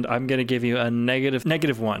 and I'm going to give you a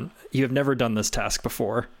 -1. You have never done this task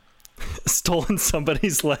before. Stolen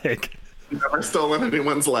somebody's leg. Never stolen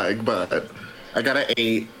anyone's leg, but I got an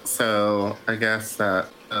 8, so I guess that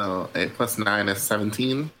 8 plus 9 is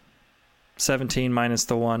 17. 17 minus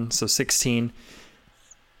the 1, so 16.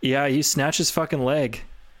 Yeah, you snatch his fucking leg.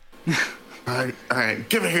 All right,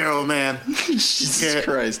 give it here, old man. Jesus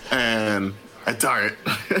Christ. And I dart.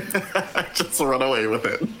 I just run away with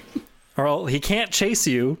it. Well, he can't chase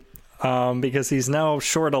you because he's now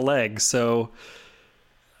short a leg, so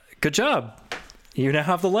good job. You now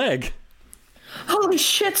have the leg. Holy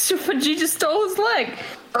shit, Sufanji just stole his leg.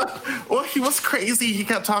 Well, he was crazy. He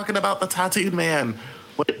kept talking about the tattooed man,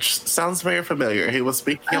 which sounds very familiar. He was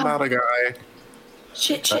speaking about a guy.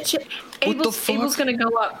 Shit. Abel's gonna go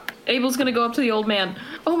up. Abel's gonna go up to the old man.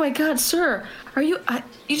 Oh my god, sir. Are you...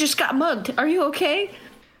 you just got mugged. Are you okay?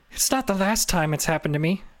 It's not the last time it's happened to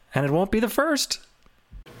me, and it won't be the first.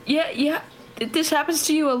 Yeah. This happens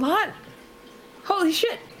to you a lot? Holy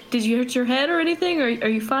shit. Did you hurt your head or anything? Are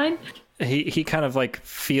you fine? He kind of like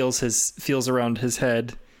feels around his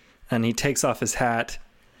head, and he takes off his hat,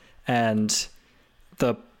 and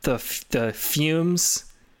the fumes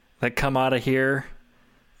that come out of here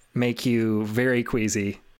make you very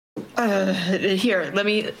queasy. Here,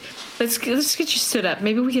 let's get you stood up.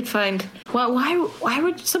 Maybe we could find... Well, why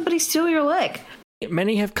would somebody steal your leg?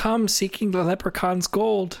 Many have come seeking the leprechaun's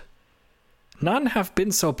gold. None have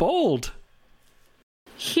been so bold.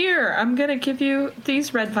 Here, I'm gonna give you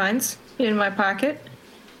these red vines in my pocket,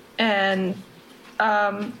 and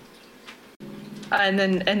then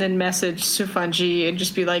message Sufanji and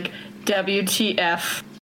just be like, WTF.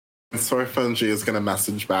 Sufanji is going to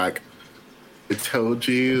message back, I told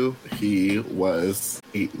you he was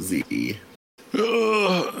easy.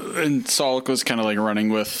 And Solak was kind of like running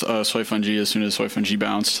with Soifunji as soon as Soifunji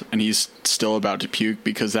bounced, and he's still about to puke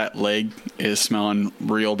because that leg is smelling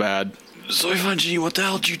real bad. Soifunji, what the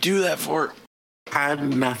hell did you do that for?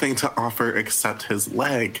 Had nothing to offer except his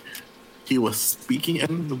leg. He was speaking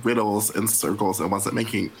in riddles and circles and wasn't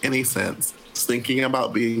making any sense. Just thinking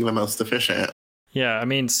about being the most efficient. Yeah, I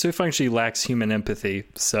mean, Sufangji lacks human empathy,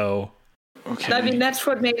 so... Okay. I mean, that's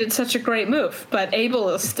what made it such a great move, but Abel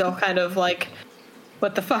is still kind of like,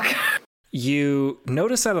 what the fuck? You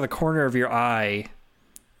notice out of the corner of your eye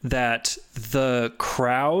that the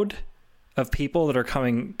crowd of people that are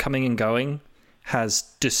coming and going has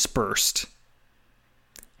dispersed.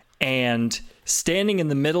 And standing in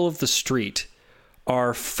the middle of the street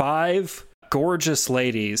are 5 gorgeous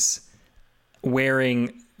ladies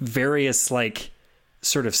wearing various, like,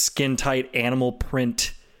 sort of skin-tight animal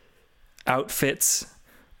print outfits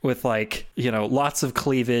with, like, you know, lots of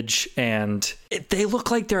cleavage, and they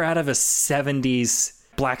look like they're out of a 70s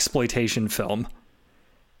blaxploitation film.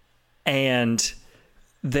 And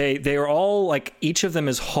they are all, like, each of them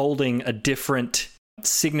is holding a different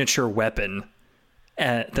signature weapon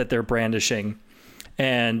that they're brandishing.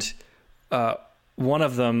 And one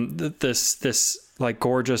of them, this like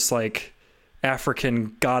gorgeous, like,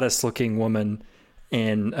 African goddess looking woman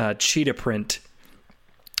in cheetah print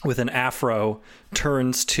with an afro,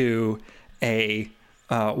 turns to a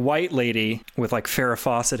white lady with, like, Farrah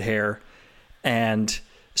Fawcett hair, and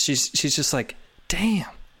she's just like, damn,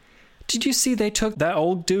 did you see they took that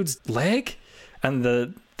old dude's leg? And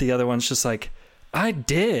the other one's just like, I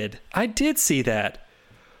did see that.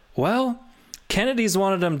 Well, Kennedy's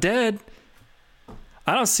wanted him dead.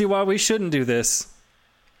 I don't see why we shouldn't do this.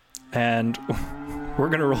 And we're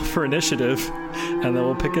gonna roll for initiative, and then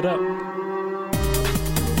we'll pick it up.